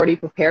confident and already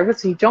prepared with,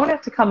 so you don't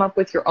have to come up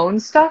with your own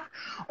stuff.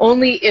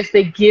 Only if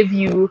they give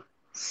you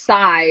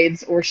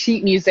sides or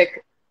sheet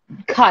music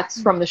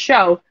cuts from the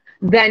show,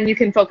 then you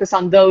can focus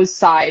on those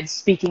sides,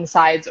 speaking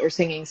sides or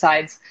singing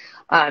sides.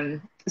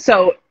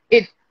 So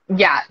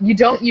you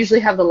don't usually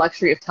have the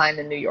luxury of time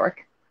in New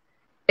York.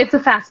 It's a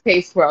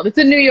fast-paced world. It's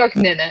a New York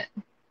minute.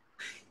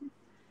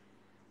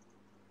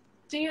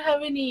 Do you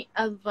have any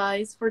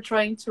advice for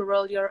trying to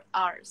roll your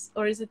R's,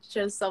 or is it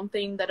just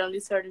something that only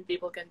certain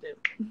people can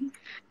do?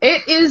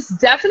 It is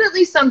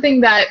definitely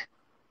something that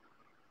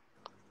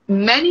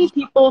many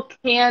people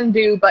can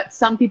do, but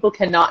some people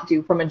cannot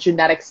do from a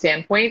genetic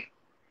standpoint.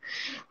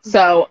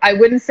 So I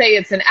wouldn't say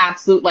it's an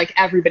absolute, like,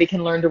 everybody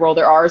can learn to roll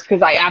their R's,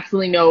 because I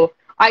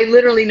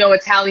literally know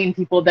Italian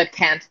people that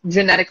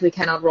genetically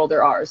cannot roll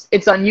their R's.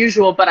 It's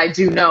unusual, but I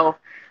do know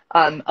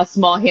a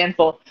small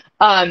handful.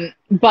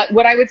 But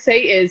what I would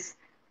say is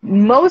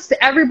most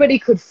everybody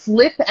could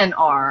flip an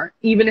R,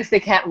 even if they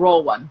can't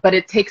roll one, but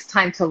it takes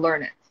time to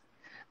learn it.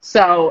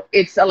 So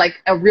it's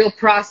like a real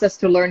process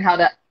to learn how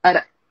to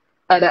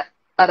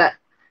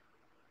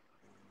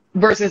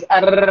versus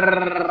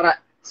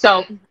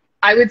so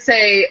I would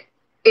say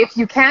if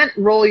you can't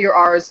roll your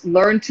R's,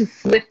 learn to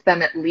flip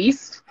them at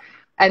least,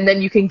 and then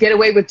you can get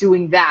away with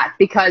doing that,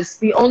 because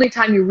the only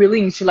time you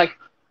really need to like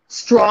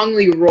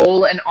strongly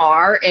roll an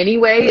R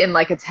anyway in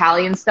like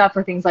Italian stuff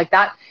or things like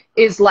that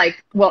is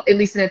like, well, at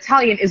least in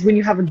Italian, is when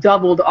you have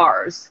doubled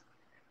R's,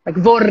 like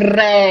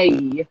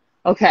vorrei,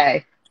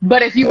 okay.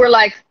 But if you were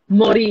like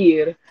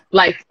morir,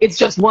 like it's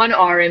just one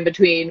R in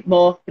between,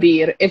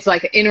 morir, it's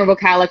like an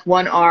intervocalic,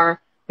 one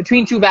R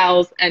between two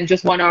vowels and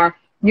just one R.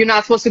 You're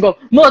not supposed to go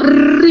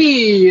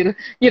morir,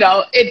 you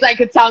know, it's like,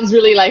 it sounds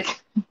really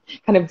like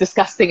kind of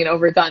disgusting and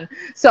overdone.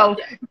 So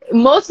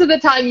most of the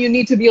time you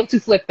need to be able to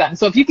flip them.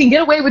 So if you can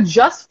get away with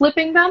just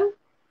flipping them,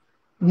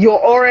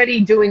 you're already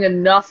doing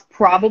enough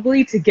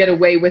probably to get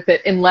away with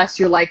it, unless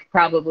you're like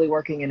probably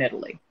working in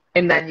Italy.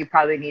 And then you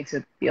probably need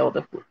to be able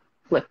to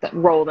flip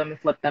them, roll them and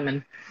flip them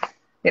and,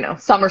 you know,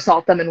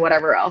 somersault them and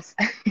whatever else.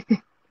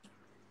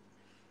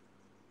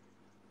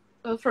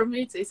 Well, for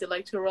me, it's easy,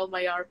 like, to roll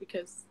my R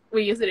because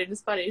we use it in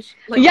Spanish.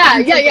 Like,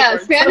 yeah.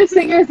 Spanish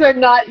singers are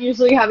not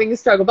usually having a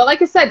struggle. But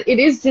like I said, it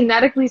is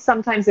genetically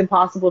sometimes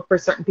impossible for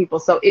certain people.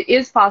 So it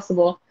is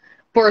possible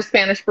for a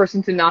Spanish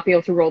person to not be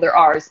able to roll their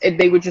R's.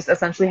 They would just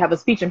essentially have a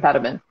speech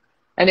impediment.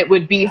 And it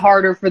would be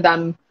harder for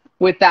them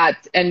with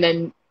that. And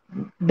then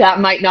that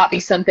might not be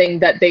something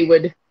that they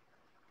would...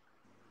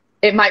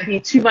 It might be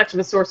too much of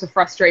a source of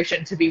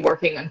frustration to be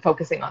working and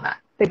focusing on that.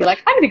 They'd be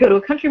like, I'm going to go to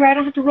a country where I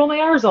don't have to roll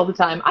my R's all the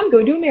time. I'm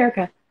going to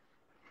America.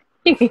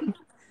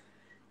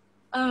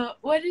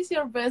 What is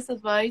your best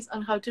advice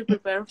on how to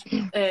prepare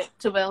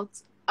to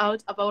belt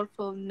out a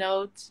powerful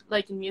note,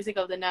 like in Music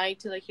of the Night,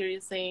 to like hear you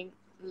sing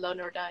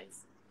Lone or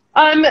Dies?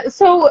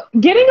 So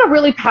getting a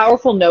really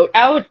powerful note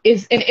out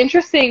is an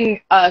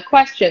interesting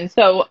question.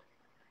 So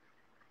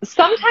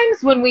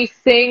sometimes when we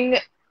sing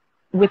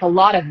with a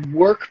lot of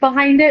work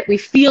behind it, we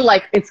feel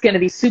like it's going to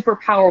be super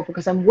powerful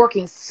because I'm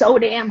working so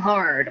damn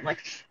hard. I'm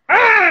like,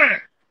 ah!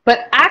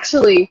 But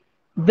actually,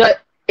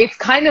 it's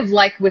kind of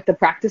like with the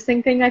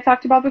practicing thing I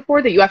talked about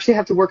before, that you actually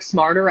have to work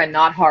smarter and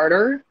not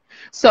harder.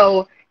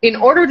 So in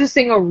order to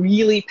sing a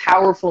really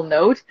powerful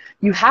note,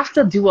 you have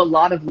to do a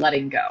lot of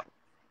letting go.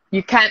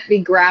 You can't be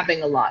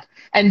grabbing a lot.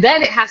 And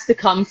then it has to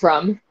come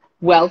from,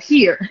 well,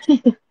 here,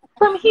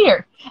 from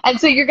here. And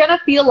so you're going to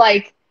feel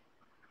like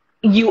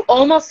you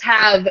almost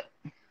have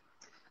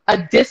a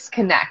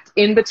disconnect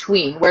in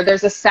between, where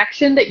there's a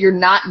section that you're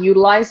not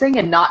utilizing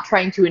and not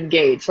trying to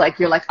engage. Like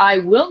you're like, I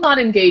will not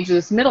engage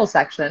this middle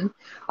section.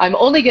 I'm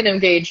only going to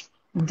engage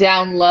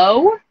down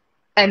low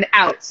and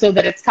out, so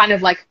that it's kind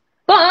of like,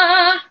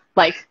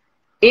 like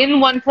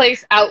in one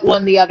place, out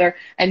one the other,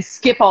 and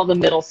skip all the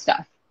middle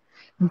stuff.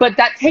 But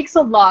that takes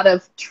a lot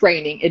of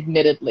training,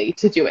 admittedly,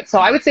 to do it. So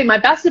I would say my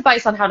best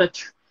advice on how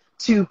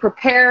to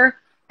prepare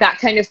that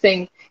kind of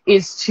thing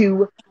is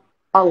to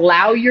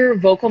allow your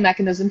vocal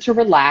mechanism to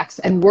relax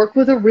and work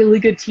with a really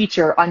good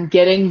teacher on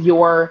getting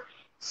your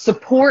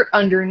support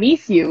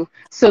underneath you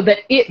so that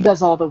it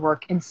does all the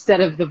work instead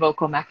of the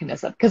vocal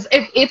mechanism. Because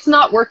if it's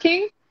not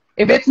working,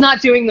 if it's not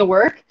doing the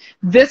work,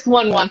 this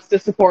one wants to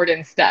support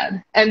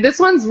instead. And this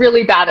one's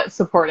really bad at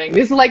supporting.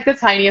 These are like the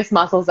tiniest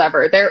muscles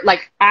ever. They're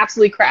like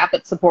absolutely crap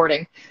at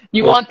supporting.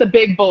 You want the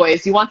big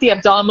boys. You want the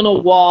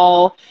abdominal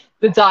wall,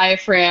 the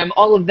diaphragm,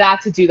 all of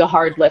that to do the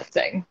hard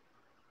lifting.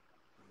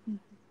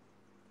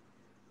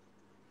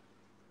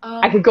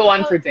 I could go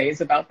on for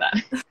days about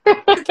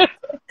that.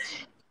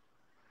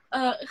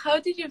 How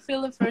did you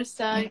feel the first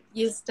time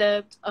you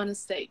stepped on a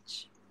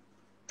stage?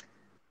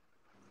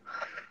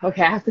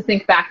 Okay, I have to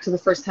think back to the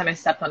first time I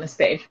stepped on a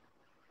stage.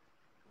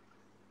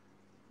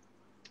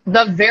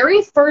 the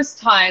very first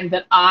time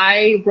that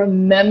I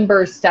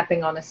remember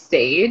stepping on a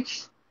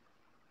stage,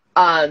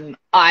 I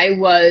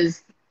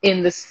was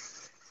in the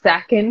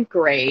second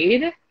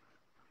grade,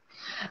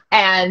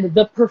 and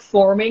the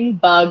performing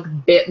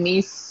bug bit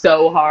me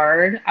so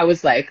hard. I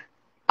was like,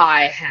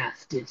 I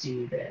have to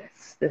do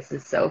this. This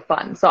is so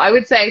fun. So I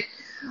would say,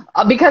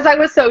 because I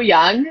was so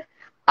young,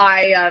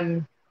 I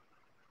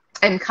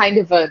am kind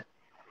of a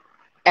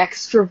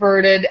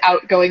extroverted,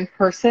 outgoing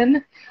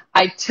person.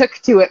 I took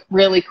to it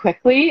really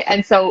quickly.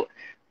 And so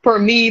for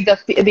me, the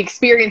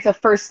experience of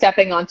first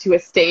stepping onto a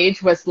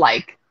stage was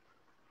like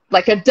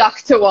a duck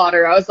to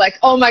water. I was like,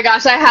 oh my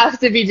gosh, I have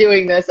to be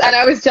doing this. And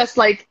I was just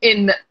like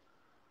in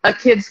a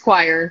kids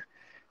choir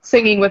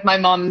singing with my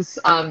mom's,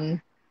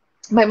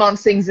 my mom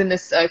sings in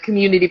this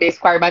community-based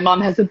choir. My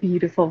mom has a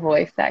beautiful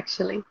voice,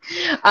 actually.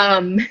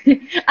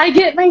 I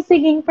get my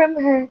singing from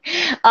her.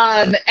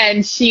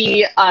 And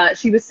she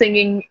was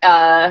singing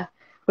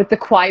with the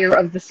Choir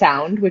of the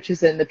Sound, which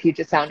is in the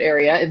Puget Sound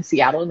area in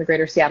Seattle, in the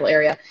greater Seattle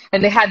area.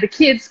 And they had the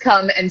kids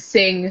come and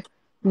sing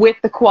with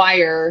the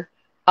choir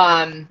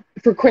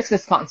for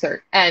Christmas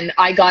concert. And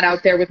I got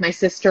out there with my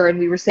sister and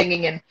we were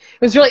singing, and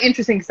it was really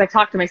interesting because I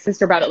talked to my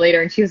sister about it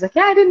later and she was like,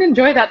 yeah, I didn't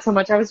enjoy that so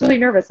much. I was really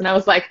nervous. And I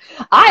was like,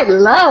 I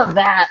love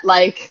that.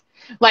 Like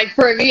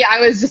for me, I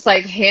was just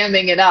like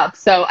hamming it up.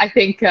 So I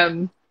think,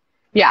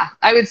 yeah,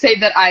 I would say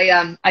that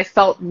I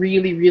felt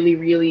really, really,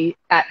 really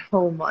at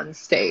home on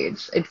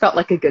stage. It felt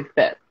like a good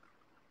fit.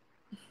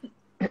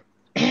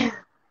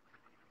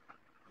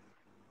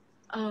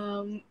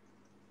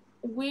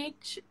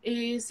 Which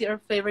is your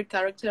favorite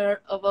character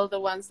of all the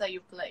ones that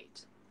you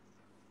played?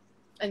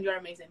 And you're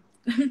amazing.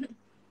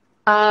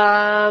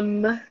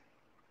 I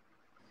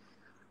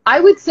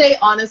would say,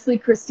 honestly,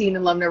 Christine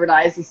in Love Never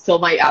Dies is still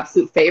my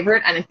absolute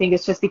favorite. And I think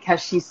it's just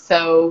because she's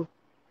so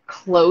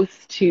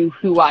close to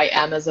who I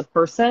am as a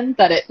person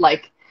that it,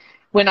 like,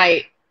 when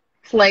I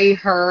play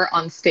her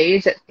on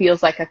stage, it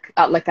feels like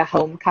a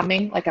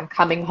homecoming, like I'm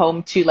coming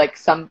home to like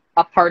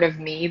a part of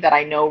me that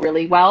I know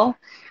really well.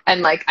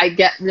 And like I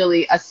get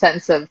really a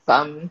sense of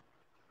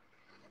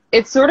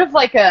it's sort of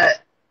like a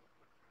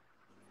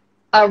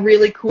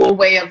really cool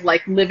way of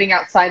like living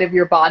outside of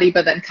your body,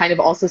 but then kind of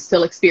also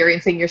still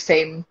experiencing your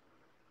same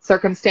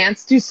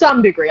circumstance to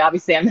some degree.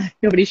 Obviously,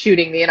 nobody's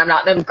shooting me and I'm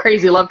not in a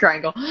crazy love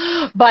triangle.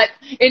 But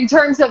in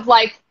terms of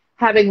like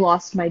having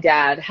lost my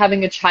dad,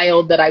 having a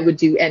child that I would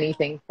do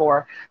anything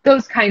for,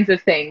 those kinds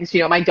of things.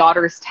 You know, my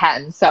daughter's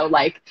 10. So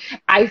like,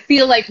 I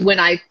feel like when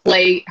I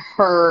play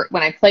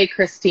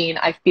Christine,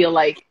 I feel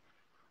like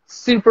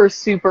super,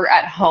 super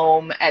at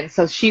home. And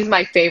so she's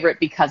my favorite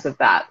because of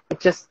that.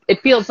 It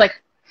feels like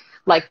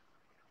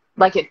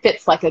it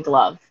fits like a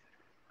glove.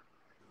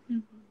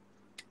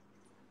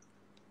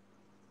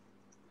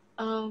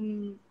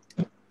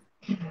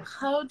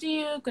 How do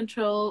you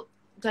control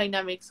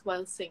dynamics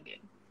while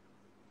singing?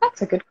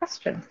 That's a good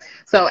question.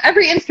 So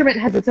every instrument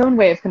has its own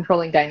way of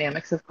controlling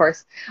dynamics, of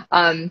course.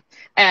 And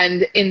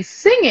in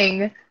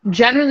singing,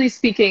 generally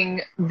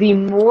speaking, the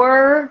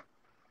more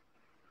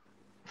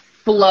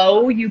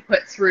flow you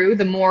put through,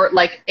 the more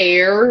like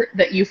air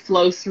that you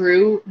flow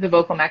through the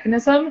vocal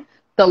mechanism,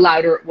 the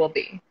louder it will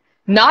be.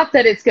 Not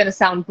that it's going to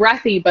sound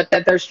breathy, but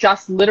that there's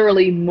just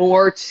literally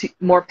more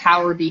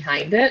power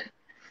behind it.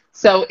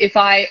 So if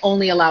I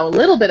only allow a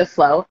little bit of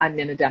flow, I'm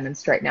going to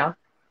demonstrate now.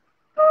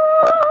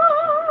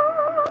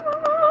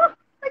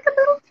 Like a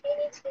little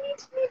teeny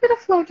bit of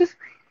flow,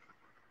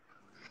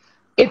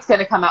 it's going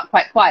to come out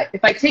quite quiet.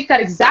 If I take that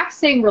exact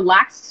same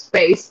relaxed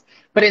space,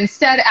 but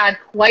instead add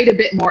quite a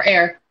bit more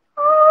air,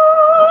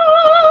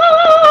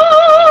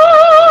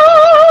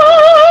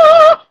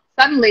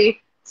 suddenly,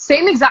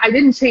 I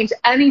didn't change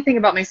anything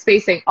about my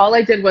spacing. All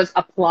I did was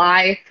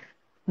apply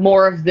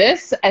more of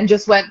this and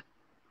just went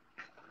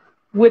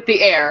with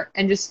the air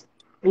and just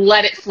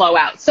let it flow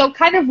out. So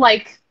kind of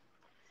like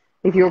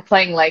if you were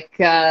playing like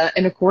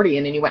an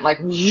accordion and you went like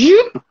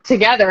zoop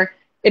together,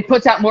 it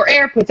puts out more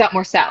air, puts out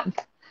more sound.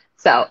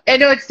 So I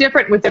know it's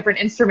different with different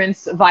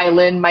instruments.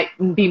 Violin might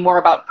be more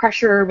about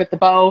pressure with the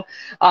bow.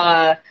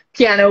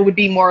 Piano would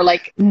be more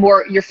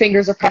your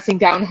fingers are pressing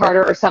down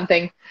harder or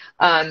something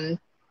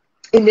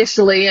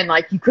initially, and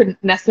like you couldn't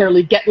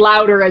necessarily get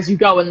louder as you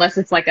go unless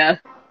it's like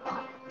a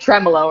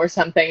tremolo or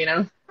something, you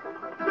know.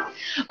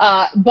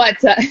 But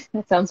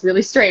that sounds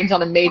really strange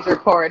on a major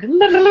chord.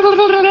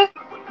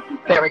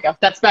 There we go.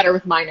 That's better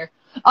with minor.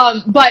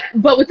 But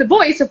with the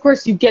voice, of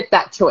course, you get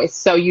that choice.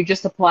 So you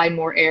just apply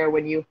more air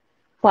when you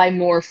apply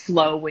more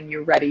flow when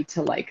you're ready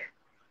to like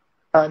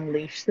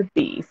unleash the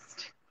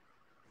beast.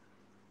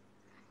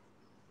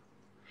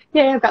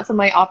 Yay, I've got some of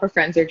my opera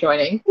friends are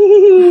joining.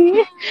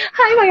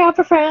 Hi, my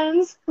opera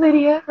friends.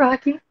 Lydia,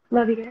 Rocky,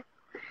 love you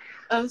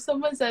guys.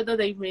 Someone said that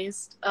they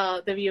missed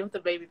the view of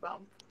the baby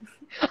bump.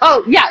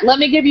 Oh, yeah, let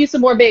me give you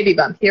some more baby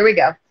bump. Here we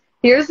go.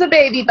 Here's the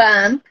baby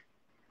bump.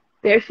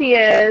 There she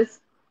is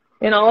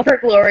in all of her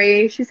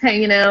glory. She's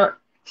hanging out.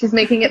 She's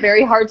making it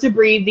very hard to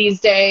breathe these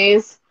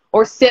days.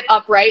 or sit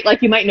upright.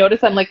 Like you might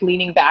notice I'm like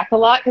leaning back a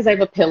lot because I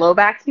have a pillow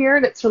back here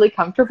and it's really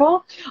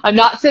comfortable. I'm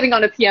not sitting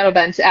on a piano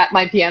bench at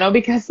my piano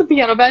because the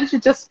piano bench,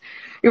 it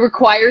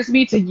requires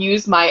me to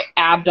use my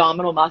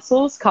abdominal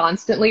muscles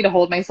constantly to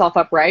hold myself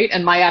upright.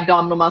 And my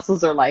abdominal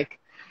muscles are like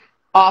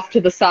off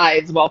to the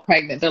sides while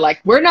pregnant. They're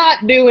like, we're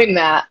not doing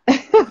that.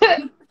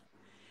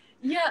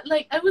 Yeah,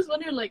 like I was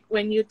wondering, like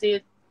when you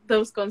did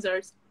those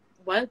concerts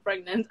while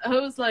pregnant, I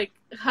was like,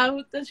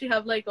 how does she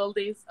have like all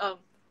these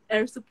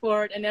air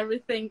support and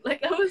everything?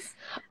 Like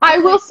I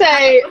will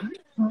say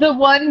the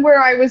one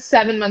where I was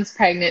 7 months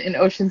pregnant in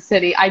Ocean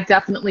City, I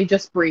definitely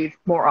just breathed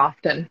more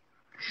often.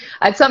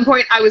 At some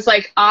point I was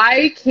like,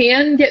 I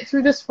can get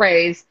through this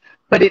phrase,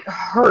 but it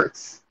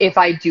hurts if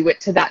I do it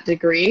to that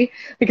degree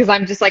because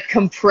I'm just like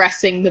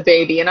compressing the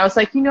baby. And I was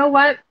like, you know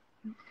what?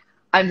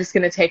 I'm just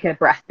going to take a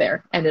breath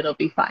there and it'll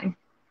be fine.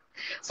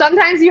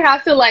 Sometimes you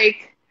have to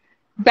like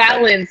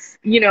balance,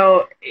 you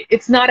know,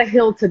 it's not a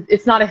hill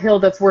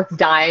that's worth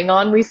dying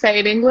on, we say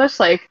in English.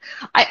 Like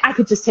I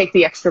could just take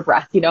the extra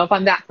breath, you know, if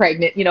I'm that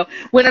pregnant, you know.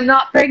 When I'm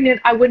not pregnant,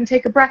 I wouldn't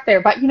take a breath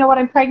there, but you know what,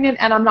 I'm pregnant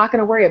and I'm not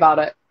going to worry about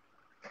it.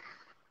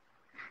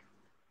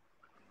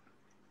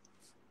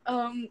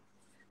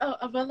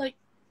 About like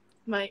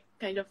my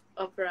kind of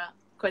opera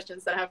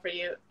questions that I have for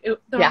you.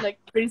 They're like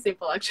pretty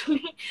simple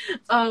actually.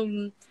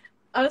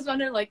 I was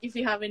wondering like if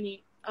you have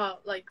any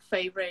like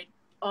favorite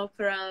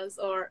operas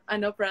or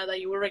an opera that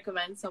you would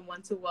recommend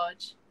someone to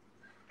watch.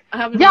 I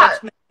haven't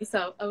watched many,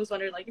 so I was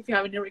wondering like if you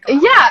have any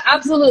recommendations. Yeah,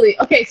 absolutely.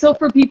 Okay, so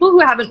for people who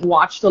haven't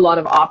watched a lot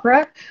of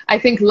opera, I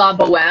think La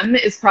Bohème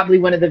is probably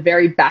one of the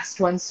very best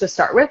ones to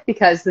start with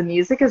because the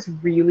music is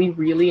really,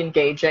 really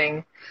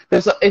engaging.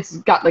 It's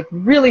got like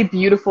really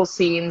beautiful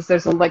scenes.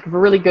 There's a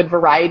really good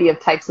variety of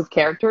types of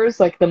characters,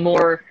 like the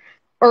more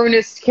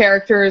earnest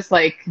characters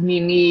like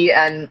Mimi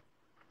and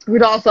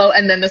Rodolfo,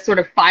 and then the sort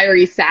of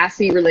fiery,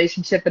 sassy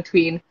relationship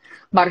between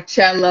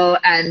Marcello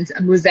and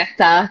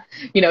Musetta.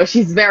 You know,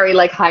 she's very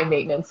like high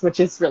maintenance, which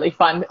is really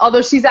fun.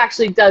 Although she's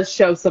actually does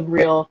show some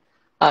real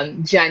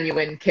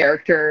genuine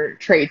character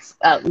traits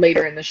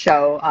later in the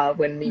show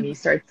when Mimi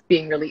starts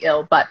being really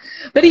ill. But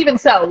even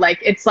so, like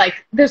it's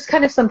like there's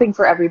kind of something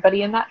for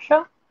everybody in that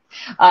show.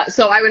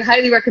 So I would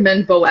highly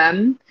recommend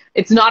Bohème.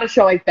 It's not a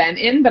show I've been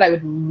in, but I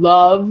would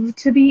love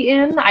to be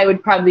in. I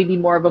would probably be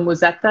more of a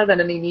Musetta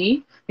than a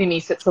Mimi. Mimi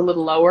sits a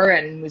little lower,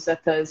 and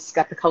Musetta's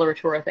got the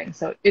coloratura thing,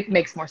 so it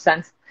makes more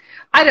sense.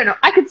 I don't know.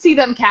 I could see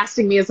them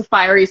casting me as a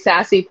fiery,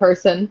 sassy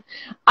person.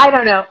 I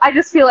don't know. I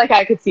just feel like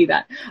I could see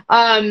that.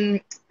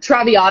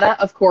 Traviata,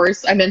 of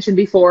course, I mentioned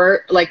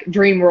before, like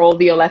dream role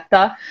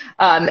Violetta.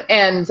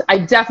 And I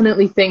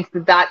definitely think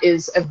that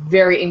is a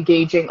very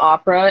engaging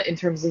opera in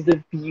terms of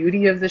the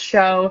beauty of the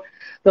show,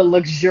 the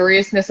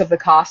luxuriousness of the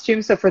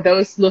costume. So for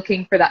those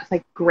looking for that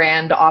like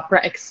grand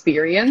opera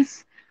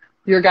experience,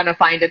 you're going to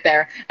find it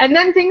there. And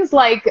then things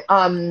like,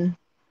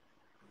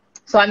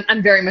 so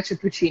I'm very much a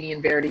Puccini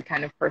and Verdi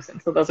kind of person.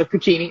 So those are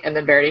Puccini and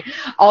then Verdi.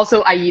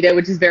 Also Aida,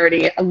 which is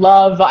Verdi. I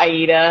love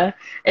Aida.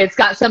 It's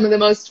got some of the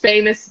most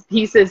famous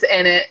pieces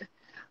in it.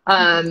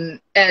 And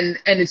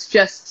it's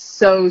just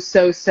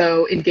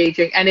so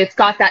engaging. And it's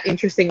got that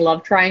interesting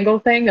love triangle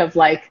thing of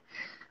like,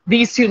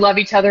 these two love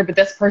each other, but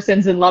this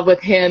person's in love with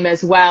him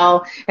as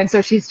well. And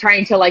so she's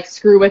trying to like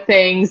screw with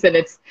things and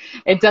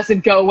it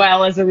doesn't go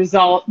well as a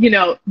result. You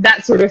know,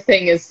 that sort of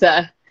thing is,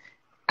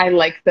 I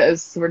like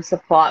those sorts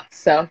of plots.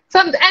 So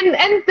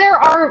and there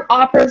are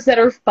operas that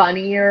are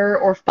funnier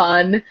or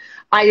fun.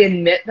 I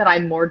admit that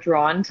I'm more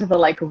drawn to the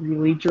like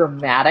really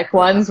dramatic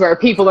ones where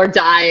people are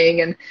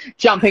dying and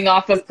jumping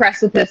off of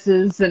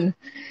precipices and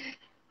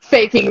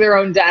faking their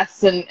own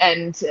deaths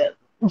and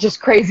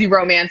just crazy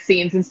romance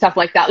scenes and stuff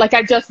like that. Like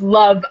I just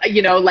love,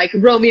 you know, like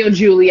Romeo and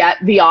Juliet,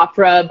 the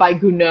opera by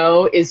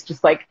Gounod is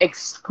just like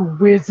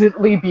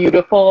exquisitely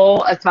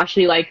beautiful,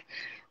 especially like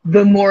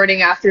the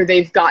morning after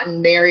they've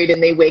gotten married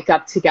and they wake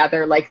up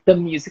together. Like the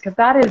music of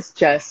that is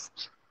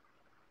just,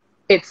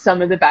 it's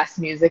some of the best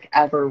music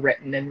ever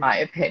written in my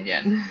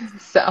opinion.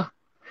 So.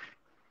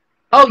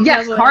 Oh,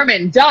 yes,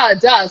 Carmen.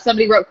 Duh.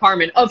 Somebody wrote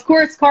Carmen. Of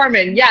course,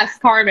 Carmen. Yes,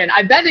 Carmen.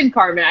 I've been in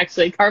Carmen,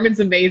 actually.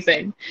 Carmen's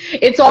amazing.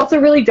 It's also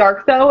really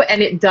dark, though,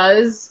 and it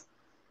does,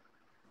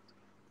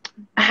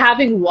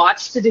 having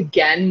watched it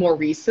again more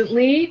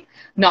recently,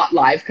 not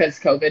live because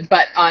COVID,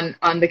 but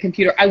on the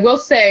computer, I will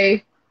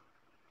say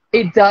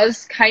it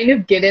does kind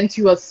of get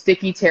into a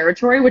sticky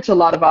territory, which a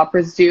lot of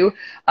operas do,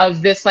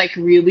 of this, like,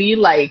 really,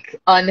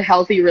 like,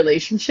 unhealthy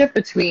relationship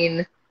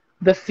between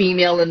the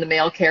female and the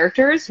male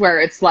characters, where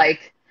it's,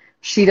 like,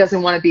 she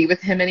doesn't want to be with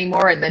him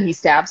anymore, and then he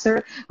stabs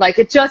her. Like,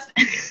 it just,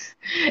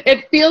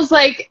 it feels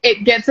like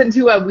it gets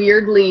into a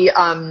weirdly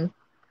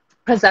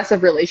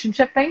possessive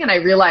relationship thing, and I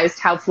realized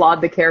how flawed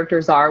the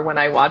characters are when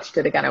I watched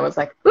it again. I was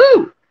like,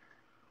 ooh,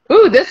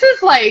 this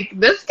is like,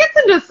 this gets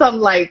into some,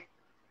 like,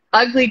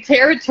 ugly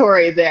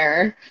territory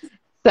there.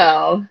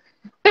 So,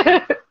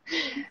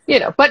 you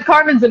know, but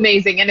Carmen's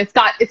amazing, and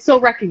it's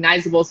so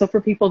recognizable. So for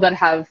people that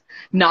have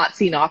not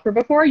seen opera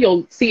before,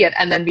 you'll see it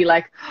and then be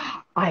like,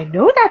 I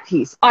know that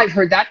piece. I've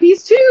heard that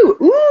piece too.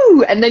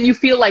 Ooh. And then you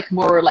feel like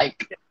more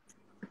like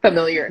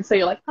familiar. And so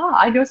you're like, oh,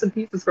 I know some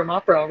pieces from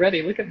opera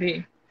already. Look at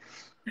me.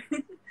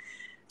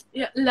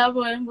 Yeah, La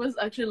Boheme was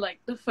actually like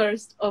the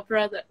first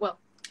opera that, well,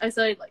 I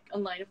saw it like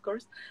online, of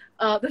course.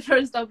 The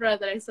first opera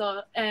that I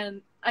saw,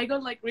 and I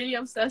got like really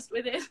obsessed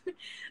with it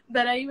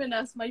that I even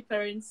asked my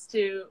parents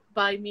to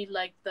buy me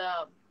like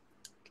the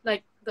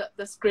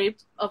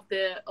script of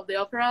the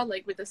opera,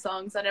 like with the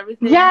songs and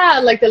everything. Yeah,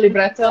 like the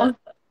libretto,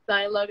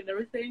 dialogue and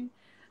everything.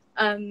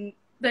 And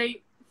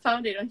they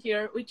found it on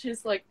here, which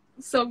is like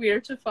so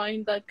weird to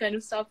find that kind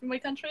of stuff in my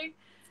country.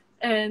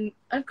 And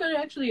I've got it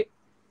actually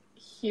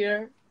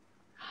here.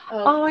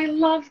 Oh, I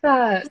love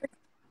that.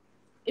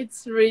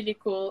 It's really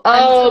cool.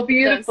 Oh, and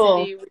beautiful.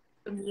 with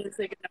the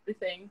music and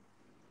everything.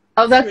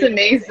 Oh, that's really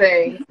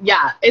amazing.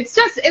 Yeah,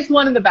 it's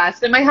one of the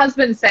best. And my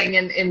husband sang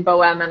in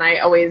Bohème, and I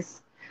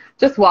always,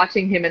 just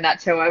watching him in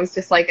that show, I was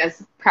just like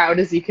as proud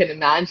as you can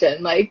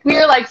imagine. Like, we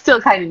were like still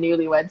kind of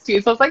newlyweds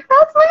too, so I was like,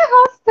 that's my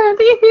husband.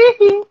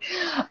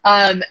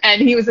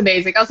 And he was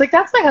amazing. I was like,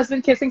 that's my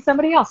husband kissing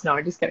somebody else. No,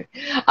 I'm just kidding.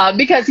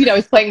 Because, you know,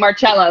 he's playing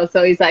Marcello,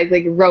 so he's like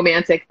a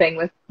romantic thing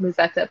with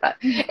Musetta, but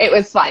it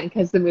was fun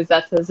because the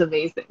Musetta is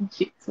amazing.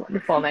 She's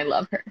wonderful, and I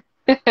love her.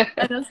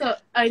 And also,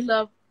 I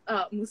love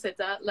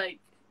Musetta, like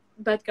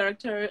that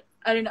character.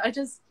 I don't know,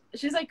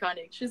 she's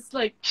iconic. She's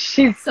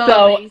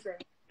so amazing.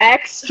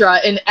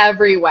 Extra in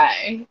every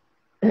way.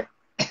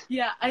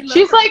 Yeah, I love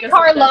she's her like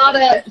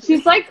Carlotta.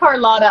 She's like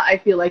Carlotta, I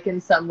feel like,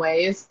 in some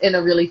ways, in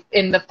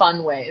the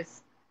fun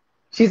ways.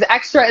 She's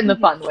extra in the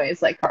fun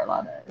ways, like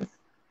Carlotta is.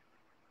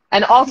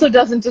 And also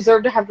doesn't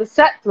deserve to have the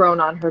set thrown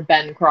on her,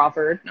 Ben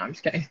Crawford. No, I'm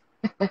just kidding.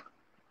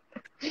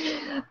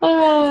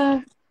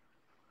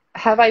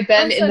 Have I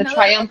been in the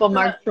Triumphal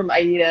March from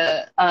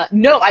Aida?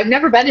 No, I've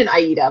never been in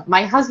Aida.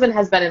 My husband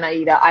has been in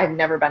Aida. I've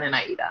never been in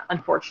Aida,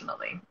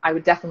 unfortunately. I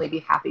would definitely be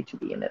happy to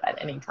be in it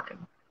at any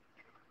time.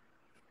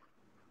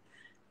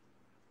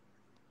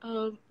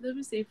 Let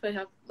me see if I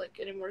have like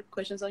any more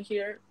questions on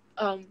here.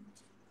 I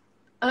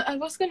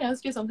was gonna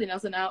ask you something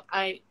else, and now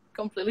I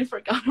completely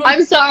forgot.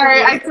 I'm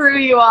sorry, I threw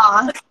you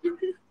off.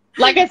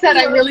 Like I said,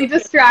 I'm really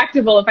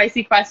distractible. If I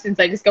see questions,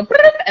 I just go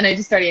and I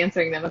just start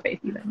answering them if I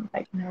see them. If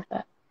I can help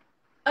that.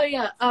 Oh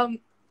yeah.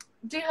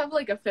 Do you have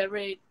like a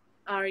favorite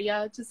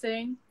aria to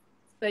sing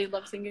that you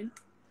love singing?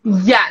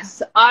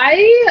 Yes,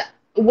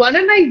 one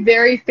of my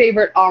very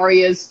favorite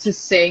arias to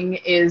sing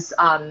is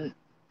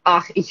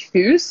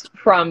𝐜𝐴𝐻𝐿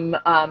from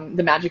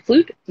the Magic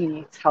Flute,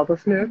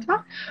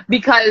 𝐜𝐻𝐿𝐵𝐺𝐿𝐿,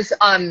 because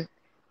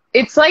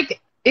it's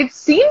like, it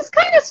seems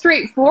kind of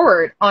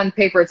straightforward on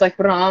paper. It's like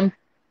bram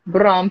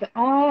bram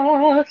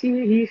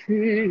𝐜𝐻𝐿.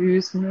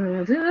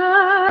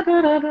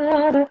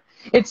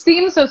 It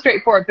seems so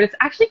straightforward, but it's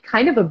actually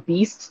kind of a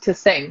beast to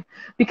sing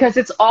because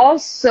it's all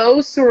so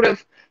sort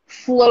of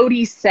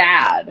floaty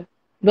sad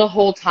the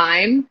whole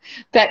time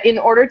that in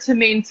order to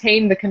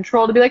maintain the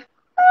control, to be like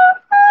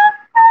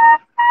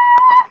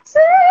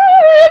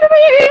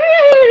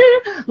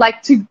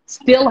to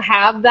still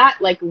have that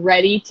like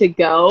ready to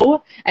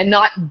go and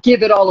not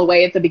give it all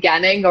away at the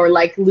beginning or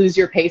like lose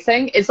your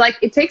pacing. It's like,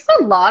 it takes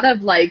a lot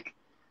of like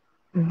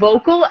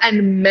vocal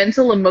and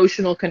mental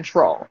emotional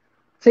control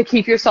to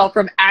keep yourself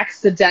from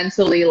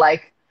accidentally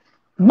like,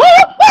 you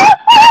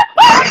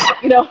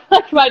know,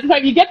 like by the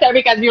time you get there,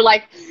 because you're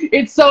like,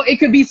 it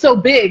could be so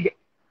big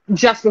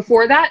just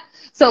before that.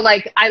 So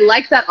like, I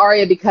like that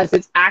aria because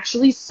it's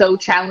actually so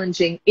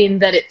challenging in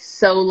that it's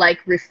so like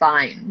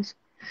refined.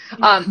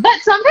 But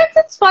sometimes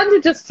it's fun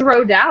to just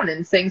throw down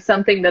and sing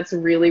something that's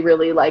really,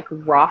 really like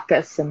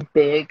raucous and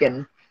big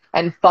and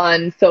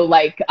fun. So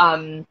like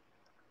I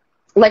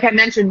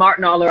mentioned,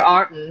 Martin aller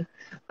Arten,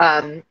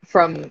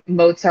 from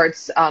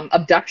Mozart's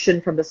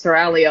Abduction from the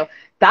Seraglio.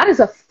 That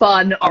is a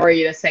fun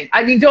aria to sing.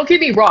 I mean, don't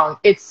get me wrong.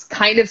 It's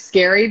kind of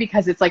scary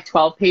because it's like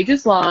 12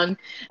 pages long.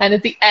 And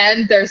at the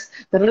end, there's...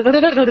 And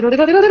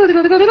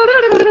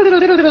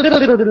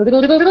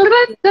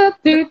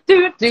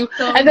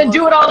then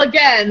do it all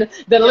again.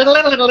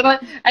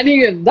 And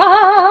you...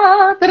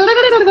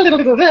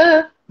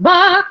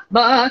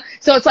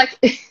 So it's like...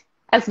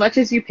 As much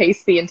as you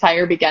pace the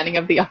entire beginning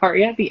of the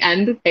aria, the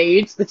end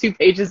page, the 2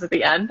 pages at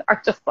the end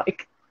are just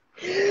like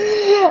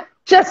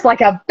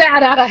a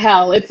bat out of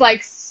hell. It's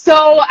like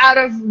so out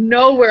of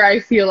nowhere, I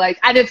feel like.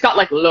 And it's got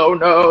like low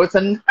notes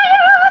and,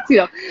 you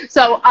know.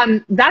 So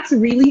that's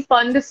really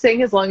fun to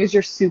sing as long as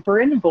you're super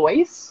in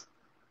voice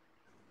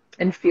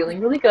and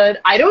feeling really good.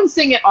 I don't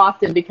sing it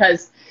often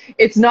because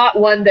it's not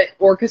one that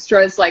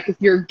orchestras, like if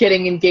you're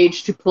getting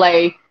engaged to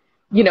play,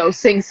 you know,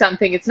 sing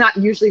something, it's not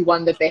usually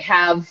one that they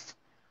have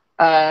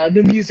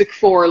the music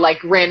for,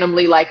 like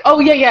randomly, like, oh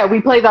yeah, we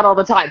play that all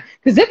the time,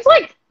 because it's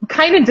like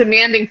kind of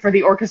demanding for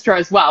the orchestra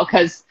as well,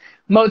 because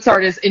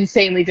Mozart is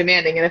insanely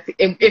demanding, and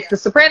if the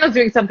soprano's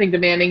doing something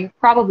demanding,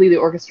 probably the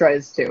orchestra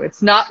is too.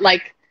 It's not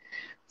like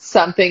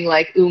something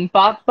like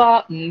pa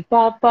pa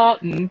pa pa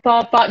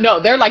pa. No,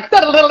 they're like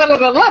and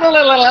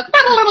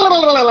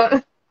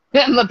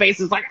the bass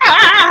is like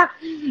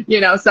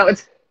you know, so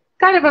it's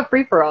kind of a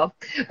free-for-all,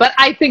 but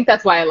I think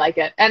that's why I like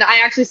it. And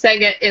I actually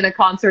sang it in a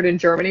concert in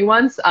Germany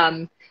once.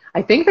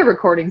 I think the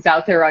recording's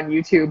out there on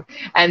YouTube,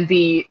 and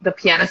the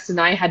pianist and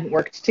I hadn't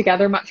worked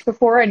together much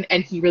before, and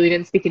he really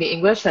didn't speak any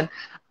English, and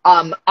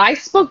I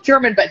spoke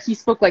German, but he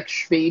spoke like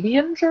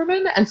Swabian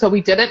German, and so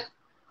we didn't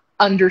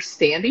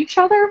understand each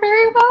other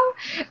very well.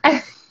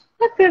 And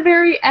at the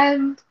very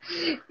end,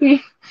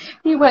 he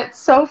went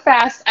so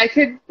fast, I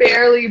could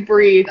barely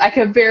breathe. I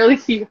could barely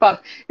keep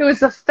up. It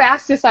was the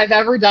fastest I've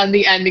ever done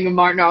the ending of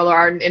Martin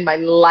Arlen in my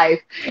life.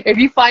 If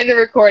you find the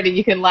recording,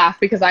 you can laugh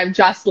because I'm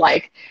just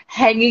like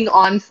hanging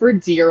on for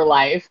dear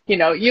life. You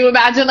know, you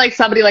imagine like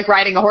somebody like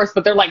riding a horse,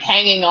 but they're like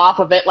hanging off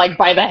of it like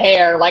by the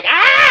hair, like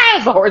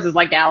as the horse is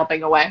like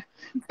galloping away.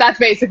 That's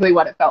basically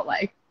what it felt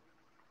like.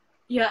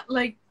 Yeah,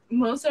 like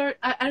Mozart,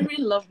 I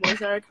really love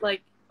Mozart.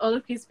 Like, all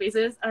of his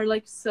pieces are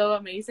like so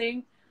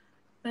amazing,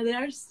 but they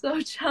are so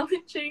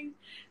challenging.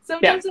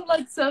 Sometimes I'm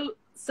like so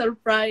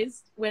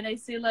surprised when I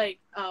see like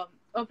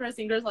opera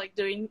singers like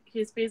doing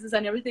his pieces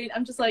and everything.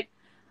 I'm just like,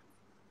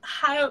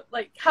 how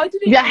do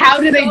they how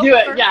do they do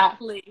it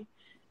perfectly?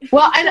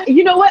 Well, and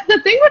you know what,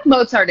 the thing with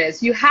Mozart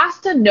is you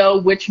have to know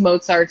which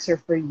Mozarts are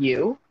for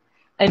you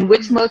and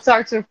which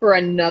Mozarts are for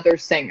another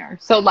singer.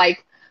 So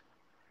like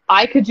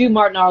I could do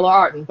Martin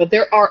Arlen, but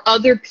there are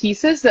other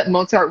pieces that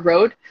Mozart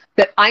wrote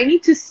that I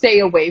need to stay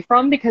away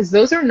from because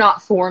those are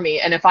not for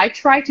me. And if I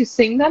try to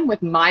sing them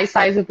with my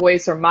size of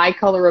voice or my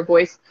color of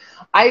voice,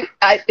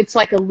 it's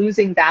like a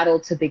losing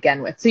battle to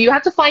begin with. So you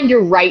have to find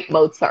your right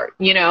Mozart,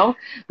 you know,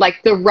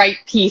 like the right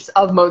piece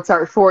of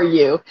Mozart for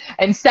you,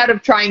 instead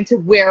of trying to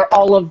wear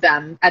all of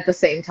them at the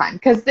same time,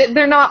 because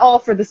they're not all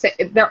for the same.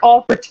 They're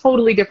all for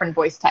totally different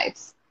voice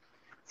types.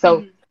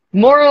 So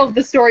moral of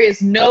the story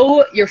is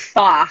know your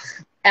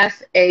Fach.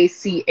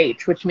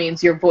 F-A-C-H, which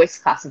means your voice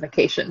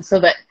classification, so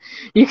that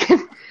you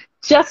can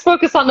just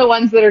focus on the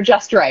ones that are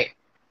just right.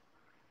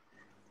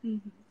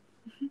 What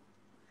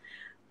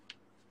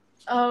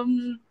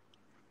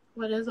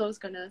else I was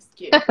gonna ask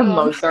you?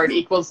 Mozart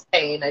equals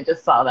pain. I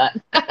just saw that.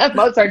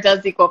 Mozart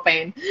does equal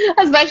pain,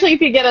 especially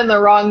if you get in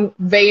the wrong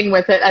vein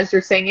with it as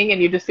you're singing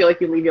and you just feel like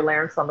you leave your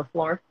larynx on the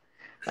floor.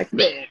 Like,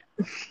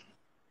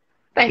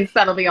 thanks,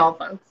 that'll be all,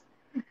 folks.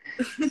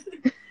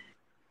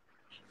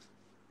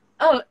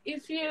 Oh,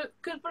 if you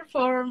could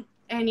perform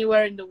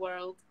anywhere in the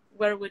world,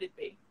 where would it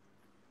be?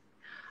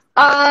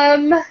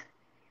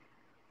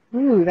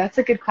 Ooh, that's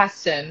a good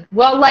question.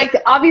 Well, like,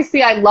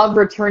 obviously I love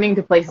returning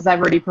to places I've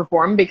already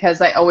performed because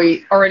I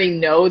already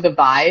know the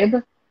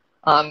vibe.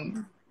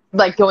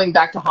 Like going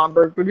back to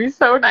Hamburg would be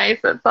so nice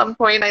at some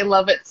point. I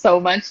love it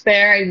so much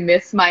there. I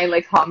miss my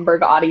like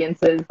Hamburg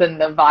audiences and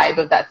the vibe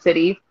of that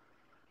city.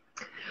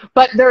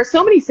 But there are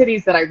so many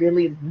cities that I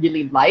really,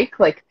 really like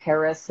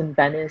Paris and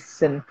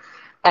Venice and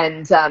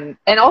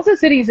also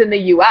cities in the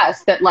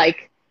US that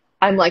like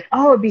I'm like,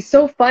 oh, it'd be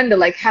so fun to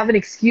like have an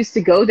excuse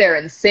to go there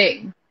and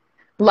sing.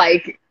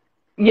 Like,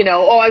 you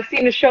know, oh, I've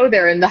seen a show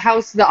there and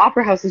the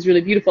opera house is really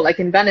beautiful. Like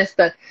in Venice,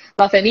 the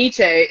La Fenice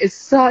is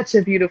such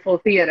a beautiful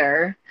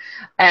theater.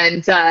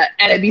 And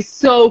it'd be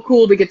so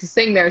cool to get to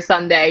sing there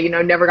someday, you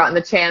know, never gotten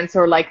the chance.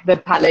 Or like the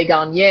Palais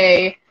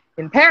Garnier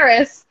in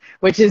Paris,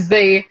 which is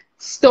the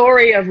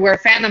story of where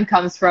fandom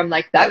comes from.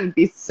 Like that would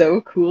be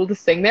so cool to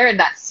sing there, and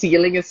that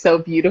ceiling is so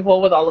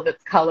beautiful with all of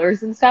its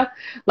colors and stuff.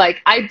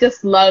 Like I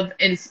just love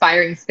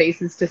inspiring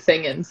spaces to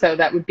sing in, so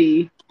that would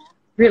be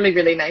really,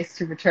 really nice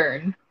to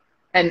return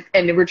and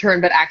return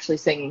but actually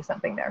singing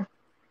something there.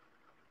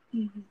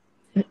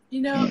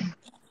 You know,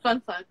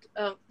 fun fact,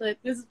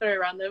 like this is very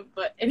random,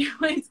 but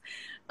anyways,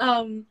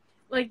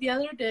 like the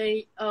other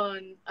day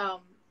on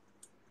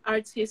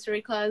arts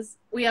history class,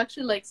 we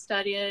actually like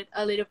studied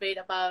a little bit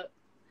about,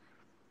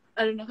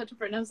 I don't know how to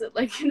pronounce it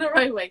like in the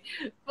right way,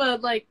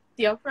 but like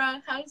the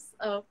opera house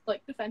of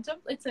like the Phantom,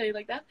 let's say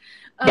like that.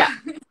 Yeah.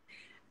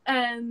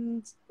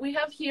 And we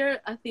have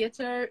here a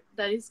theater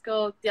that is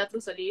called Teatro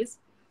Solís,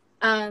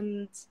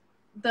 and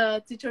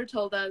the teacher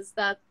told us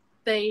that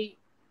they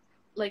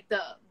like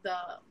the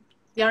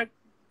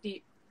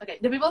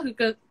people who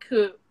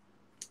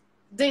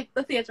did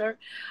the theater,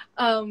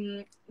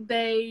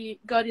 they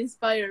got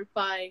inspired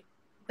by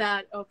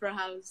that opera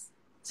house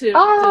to do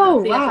the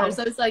theater. Wow.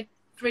 So it's like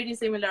pretty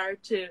similar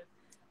to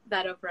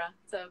that opera.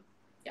 So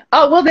yeah.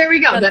 Oh, well, there we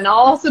go. Then I'll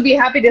also be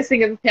happy to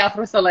sing at the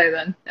Teatro Soleil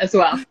then as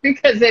well,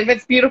 because if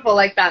it's beautiful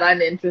like that, I'm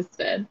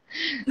interested.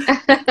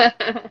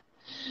 I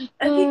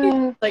think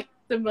it's like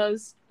the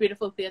most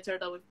beautiful theater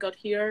that we've got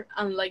here,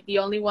 and like the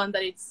only one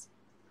that it's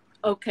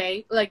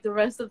okay. Like the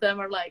rest of them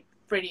are like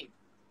pretty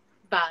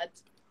bad.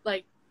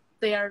 Like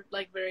they are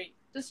like very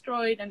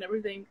destroyed and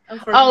everything.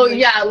 Oh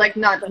yeah, like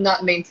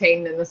not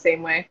maintained in the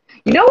same way.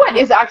 You know what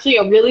is actually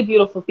a really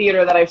beautiful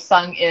theater that I've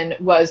sung in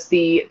was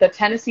the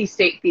Tennessee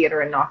State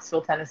Theater in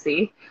Knoxville,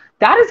 Tennessee.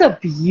 That is a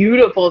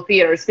beautiful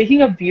theater.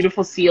 Speaking of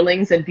beautiful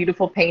ceilings and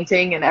beautiful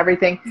painting and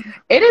everything,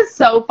 it is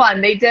so fun.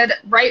 They did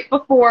right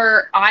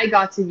before I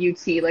got to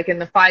UT, like in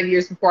the 5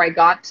 years before I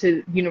got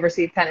to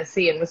University of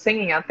Tennessee and was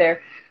singing out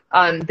there.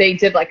 They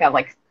did like a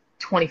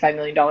 $25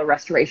 million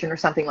restoration or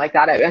something like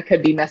that. I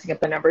could be messing up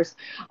the numbers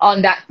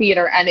on that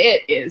theater, and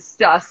it is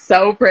just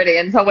so pretty.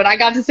 And so when I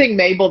got to sing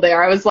Mabel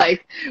there, I was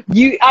like,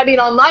 I mean,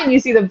 online you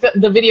see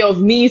the video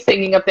of me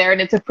singing up there,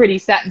 and it's a pretty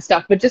set and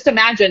stuff, but just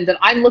imagine that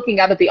I'm looking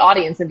out at the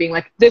audience and being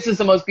like, this is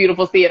the most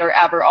beautiful theater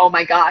ever. Oh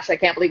my gosh, I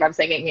can't believe I'm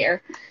singing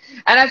here.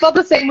 And I felt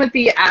the same with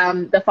the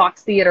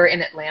Fox Theater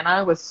in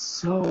Atlanta. It was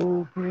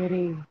so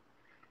pretty.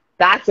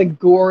 That's a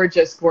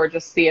gorgeous,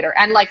 gorgeous theater.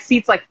 And like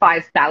seats like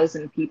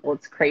 5,000 people.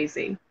 It's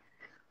crazy.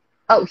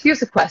 Oh,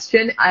 here's a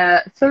question.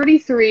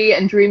 33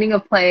 and dreaming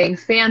of playing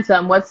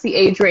Phantom. What's the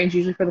age range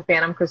usually for the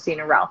Phantom,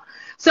 Christine, and Raoul?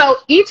 So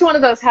each one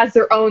of those has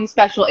their own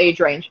special age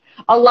range.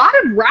 A lot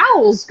of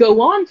Raouls go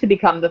on to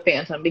become the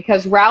Phantom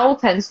because Raoul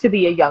tends to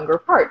be a younger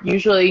part.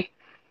 Usually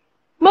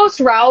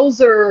most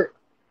Raouls are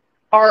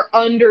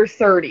under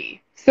 30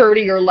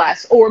 or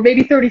less, or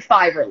maybe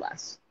 35 or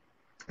less,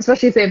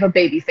 especially if they have a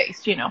baby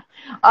face, you know.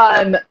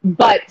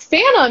 But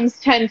Phantoms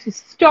tend to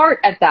start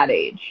at that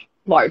age,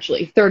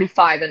 largely,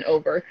 35 and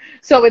over.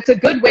 So it's a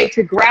good way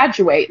to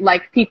graduate,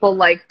 like people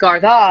like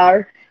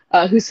Gardar,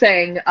 who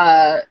sang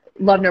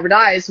Love Never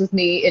Dies with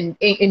me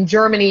in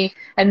Germany,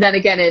 and then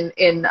again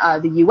in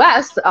the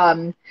US.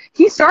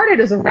 He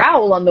started as a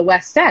Raoul on the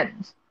West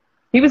End.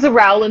 He was a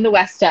Raoul in the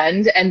West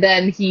End, and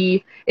then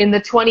he, in the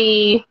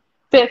 25th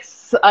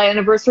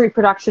anniversary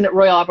production at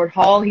Royal Albert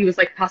Hall, he was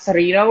like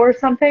Passerino or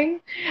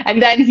something.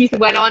 And then he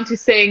went on to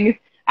sing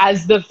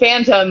as the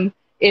Phantom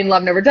in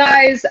Love Never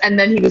Dies, and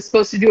then he was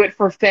supposed to do it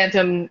for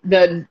Phantom,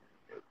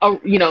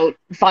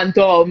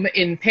 Fantôme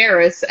in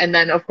Paris, and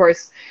then, of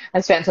course,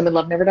 as Phantom in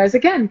Love Never Dies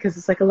again, because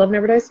it's like a Love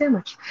Never Dies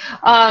sandwich.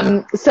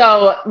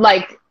 So,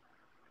 like,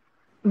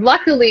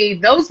 luckily,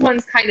 those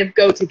ones kind of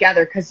go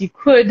together, because you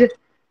could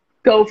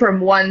go from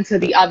one to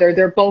the other.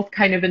 They're both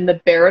kind of in the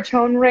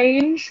baritone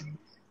range.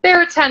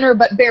 They're a tenor,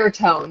 but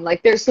baritone.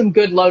 Like, there's some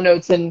good low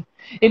notes in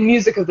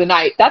Music of the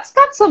Night. That's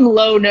got some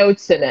low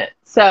notes in it.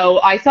 So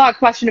I saw a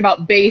question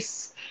about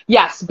bass.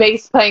 Yes,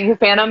 bass playing the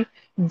Phantom.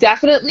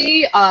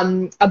 Definitely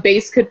a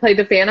bass could play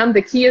the Phantom.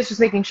 The key is just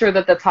making sure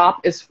that the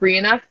top is free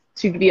enough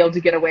to be able to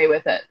get away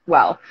with it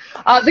well.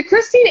 The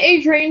Christine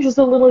age range is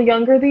a little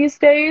younger these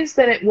days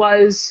than it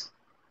was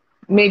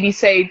maybe,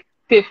 say,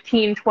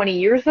 15, 20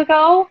 years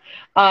ago.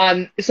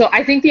 So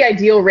I think the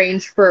ideal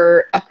range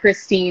for a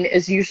Christine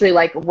is usually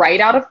like right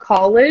out of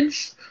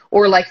college,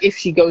 or like if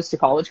she goes to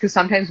college, because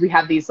sometimes we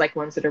have these like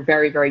ones that are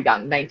very, very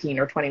young, 19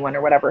 or 21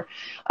 or whatever.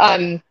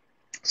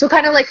 So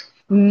kind of like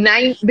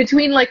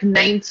between like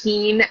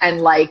 19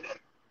 and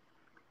like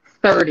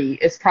 30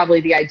 is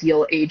probably the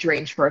ideal age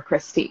range for a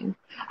Christine,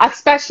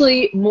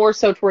 especially more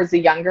so towards the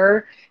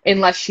younger,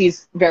 unless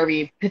she's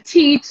very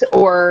petite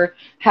or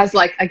has,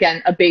 like,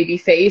 again, a baby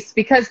face,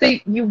 because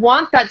you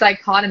want that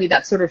dichotomy,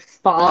 that sort of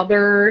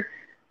father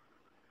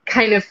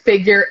kind of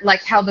figure,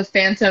 like how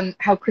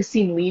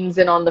Christine leans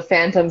in on the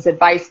Phantom's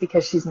advice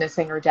because she's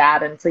missing her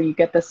dad, and so you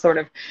get this sort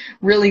of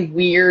really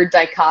weird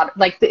dichotomy,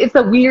 like it's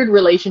a weird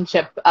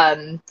relationship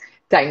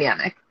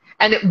dynamic,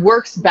 and it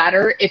works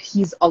better if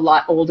he's a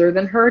lot older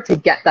than her to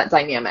get that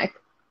dynamic.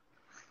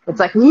 It's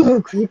like,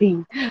 ooh,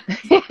 creepy.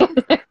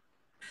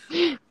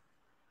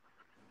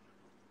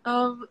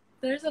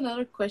 There's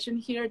another question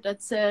here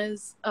that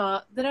says,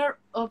 there are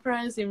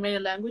operas in many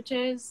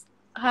languages.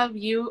 Have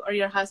you or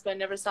your husband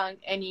never sung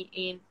any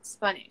in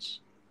Spanish?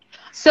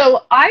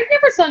 So I've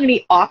never sung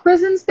any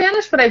operas in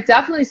Spanish, but I've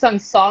definitely sung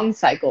song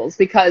cycles,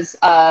 because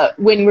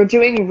when we're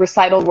doing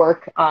recital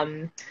work,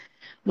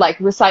 like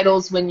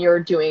recitals when you're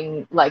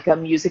doing like a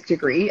music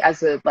degree,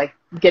 like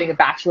getting a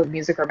Bachelor of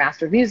Music or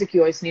Master of Music,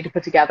 you always need to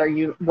put together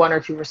one or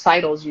two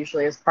recitals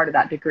usually as part of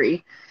that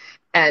degree.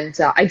 And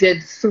I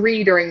did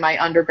 3 during my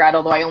undergrad,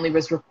 although I only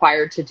was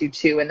required to do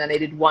 2, and then I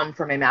did 1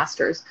 for my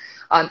master's.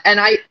 And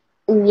I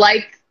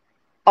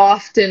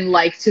often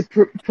like to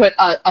put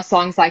a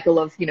song cycle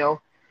of,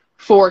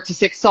 4 to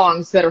 6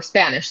 songs that are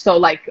Spanish. So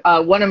like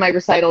one of my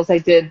recitals, I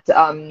did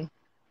a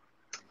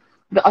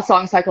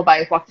song cycle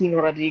by Joaquin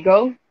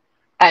Rodrigo.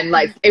 And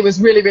like, it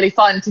was really, really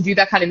fun to do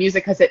that kind of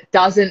music, because it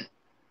doesn't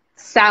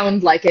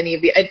sound like any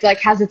of it like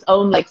has its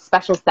own like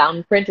special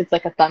sound print. It's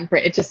like a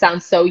thumbprint. It just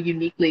sounds so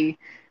uniquely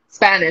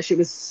Spanish. It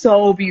was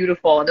so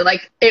beautiful, and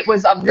like it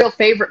was a real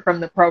favorite from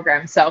the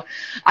program. So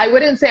I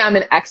wouldn't say I'm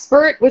an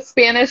expert with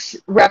Spanish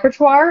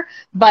repertoire,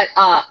 but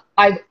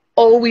I've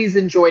always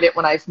enjoyed it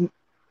when I've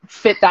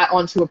fit that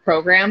onto a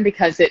program,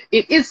 because it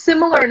is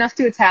similar enough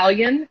to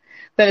Italian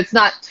that it's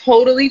not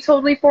totally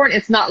foreign.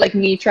 It's not like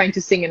me trying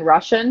to sing in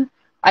Russian.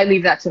 I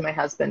leave that to my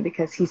husband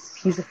because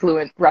he's a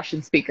fluent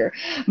Russian speaker,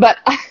 but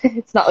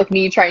it's not like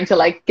me trying to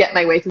like get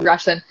my way through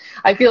Russian.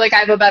 I feel like I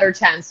have a better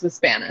chance with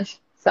Spanish.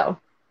 So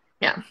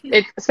yeah,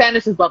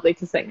 Spanish is lovely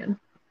to sing in.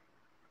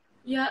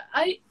 Yeah,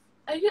 I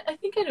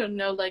think I don't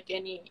know like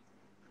any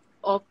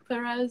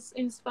operas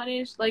in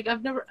Spanish. Like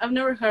I've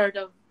never heard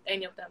of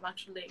any of them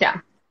actually. Yeah.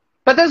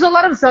 But there's a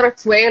lot of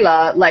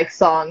zarzuela like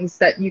songs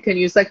that you can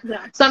use. Like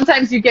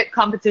sometimes you get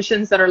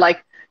competitions that are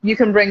like, you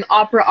can bring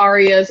opera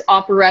arias,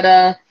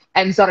 operetta,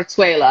 and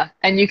zarzuela,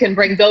 and you can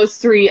bring those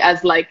 3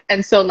 as like,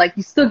 and so like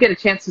you still get a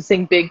chance to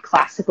sing big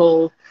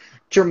classical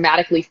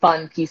dramatically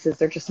fun pieces.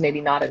 They're just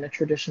maybe not in a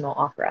traditional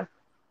opera.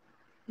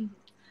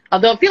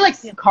 Although I feel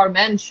like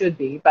Carmen should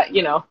be, but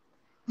you know,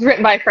 it's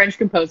written by a French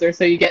composer,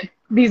 so you get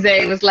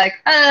Bizet was like,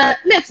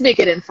 let's make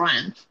it in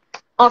French,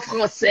 en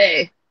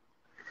français.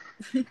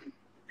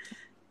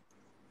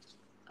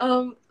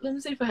 Let me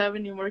see if I have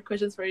any more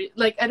questions for you.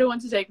 Like, I don't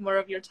want to take more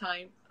of your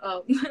time.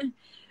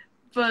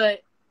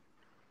 But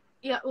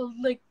yeah, well,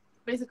 like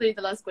basically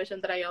the last question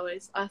that I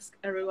always ask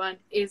everyone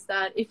is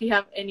that if you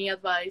have any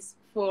advice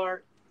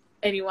for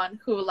anyone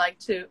who would like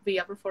to be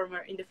a performer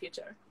in the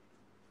future.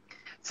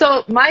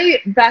 So my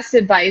best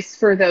advice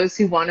for those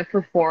who want to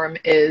perform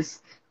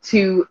is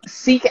to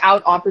seek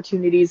out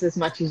opportunities as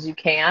much as you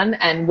can.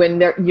 And when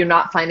you're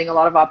not finding a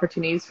lot of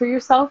opportunities for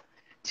yourself,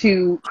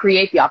 to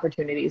create the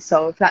opportunities.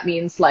 So if that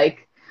means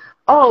like,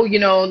 oh, you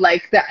know,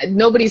 like that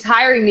nobody's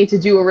hiring me to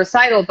do a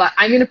recital, but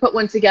I'm going to put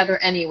one together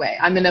anyway.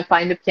 I'm going to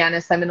find a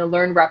pianist. I'm going to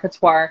learn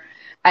repertoire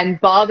and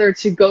bother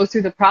to go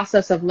through the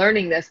process of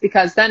learning this,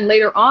 because then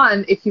later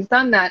on, if you've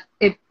done that,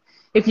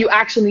 if you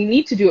actually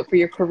need to do it for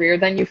your career,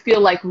 then you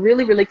feel like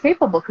really, really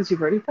capable because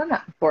you've already done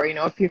that before. You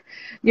know, if you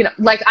know,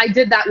 like I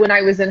did that when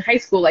I was in high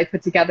school. I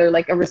put together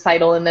like a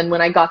recital, and then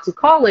when I got to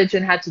college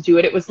and had to do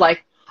it, it was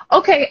like,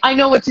 okay, I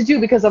know what to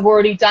do because I've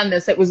already done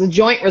this. It was a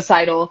joint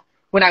recital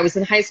when I was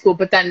in high school,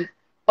 but then,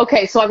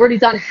 okay, so I've already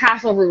done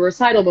half of a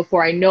recital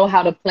before. I know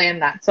how to plan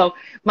that. So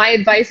my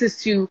advice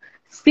is to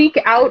seek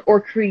out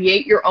or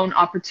create your own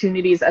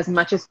opportunities as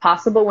much as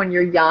possible when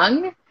you're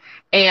young,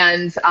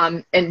 and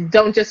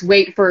don't just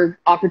wait for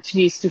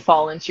opportunities to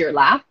fall into your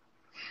lap.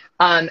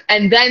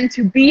 And then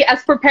to be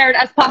as prepared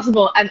as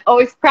possible and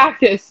always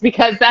practice,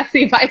 because that's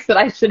the advice that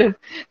I should have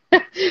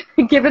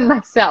given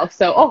myself.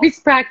 So always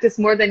practice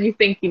more than you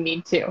think you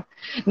need to.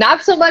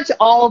 Not so much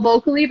all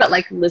vocally, but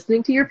like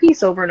listening to your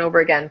piece over and over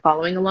again,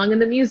 following along in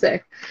the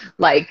music,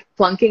 like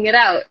flunking it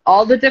out,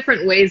 all the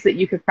different ways that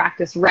you could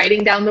practice,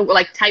 writing down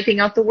like typing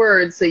out the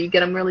words so you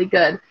get them really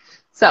good.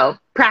 So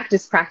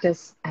practice,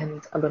 practice,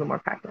 and a little more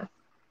practice.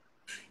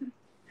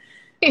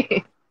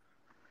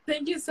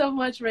 Thank you so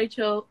much,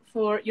 Rachel,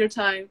 for your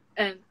time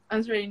and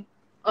answering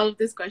all of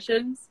these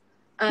questions.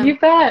 You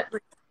bet.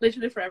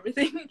 Literally for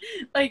everything.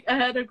 Like, I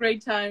had a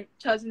great time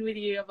chatting with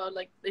you about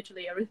like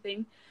literally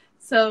everything.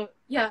 So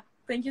yeah,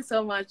 thank you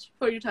so much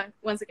for your time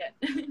once again.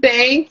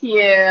 Thank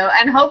you.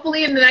 And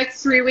hopefully in the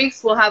next 3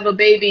 weeks, we'll have a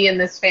baby in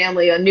this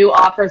family, a new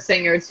opera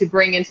singer to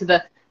bring into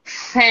the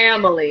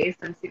family,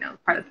 since, you know,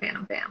 part of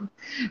Phantom Fam.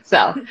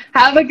 So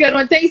have a good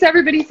one. Thanks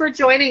everybody for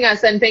joining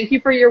us, and thank you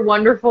for your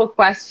wonderful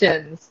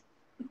questions.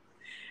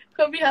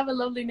 Hope you have a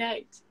lovely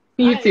night.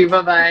 You Bye. too.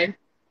 Bye-bye.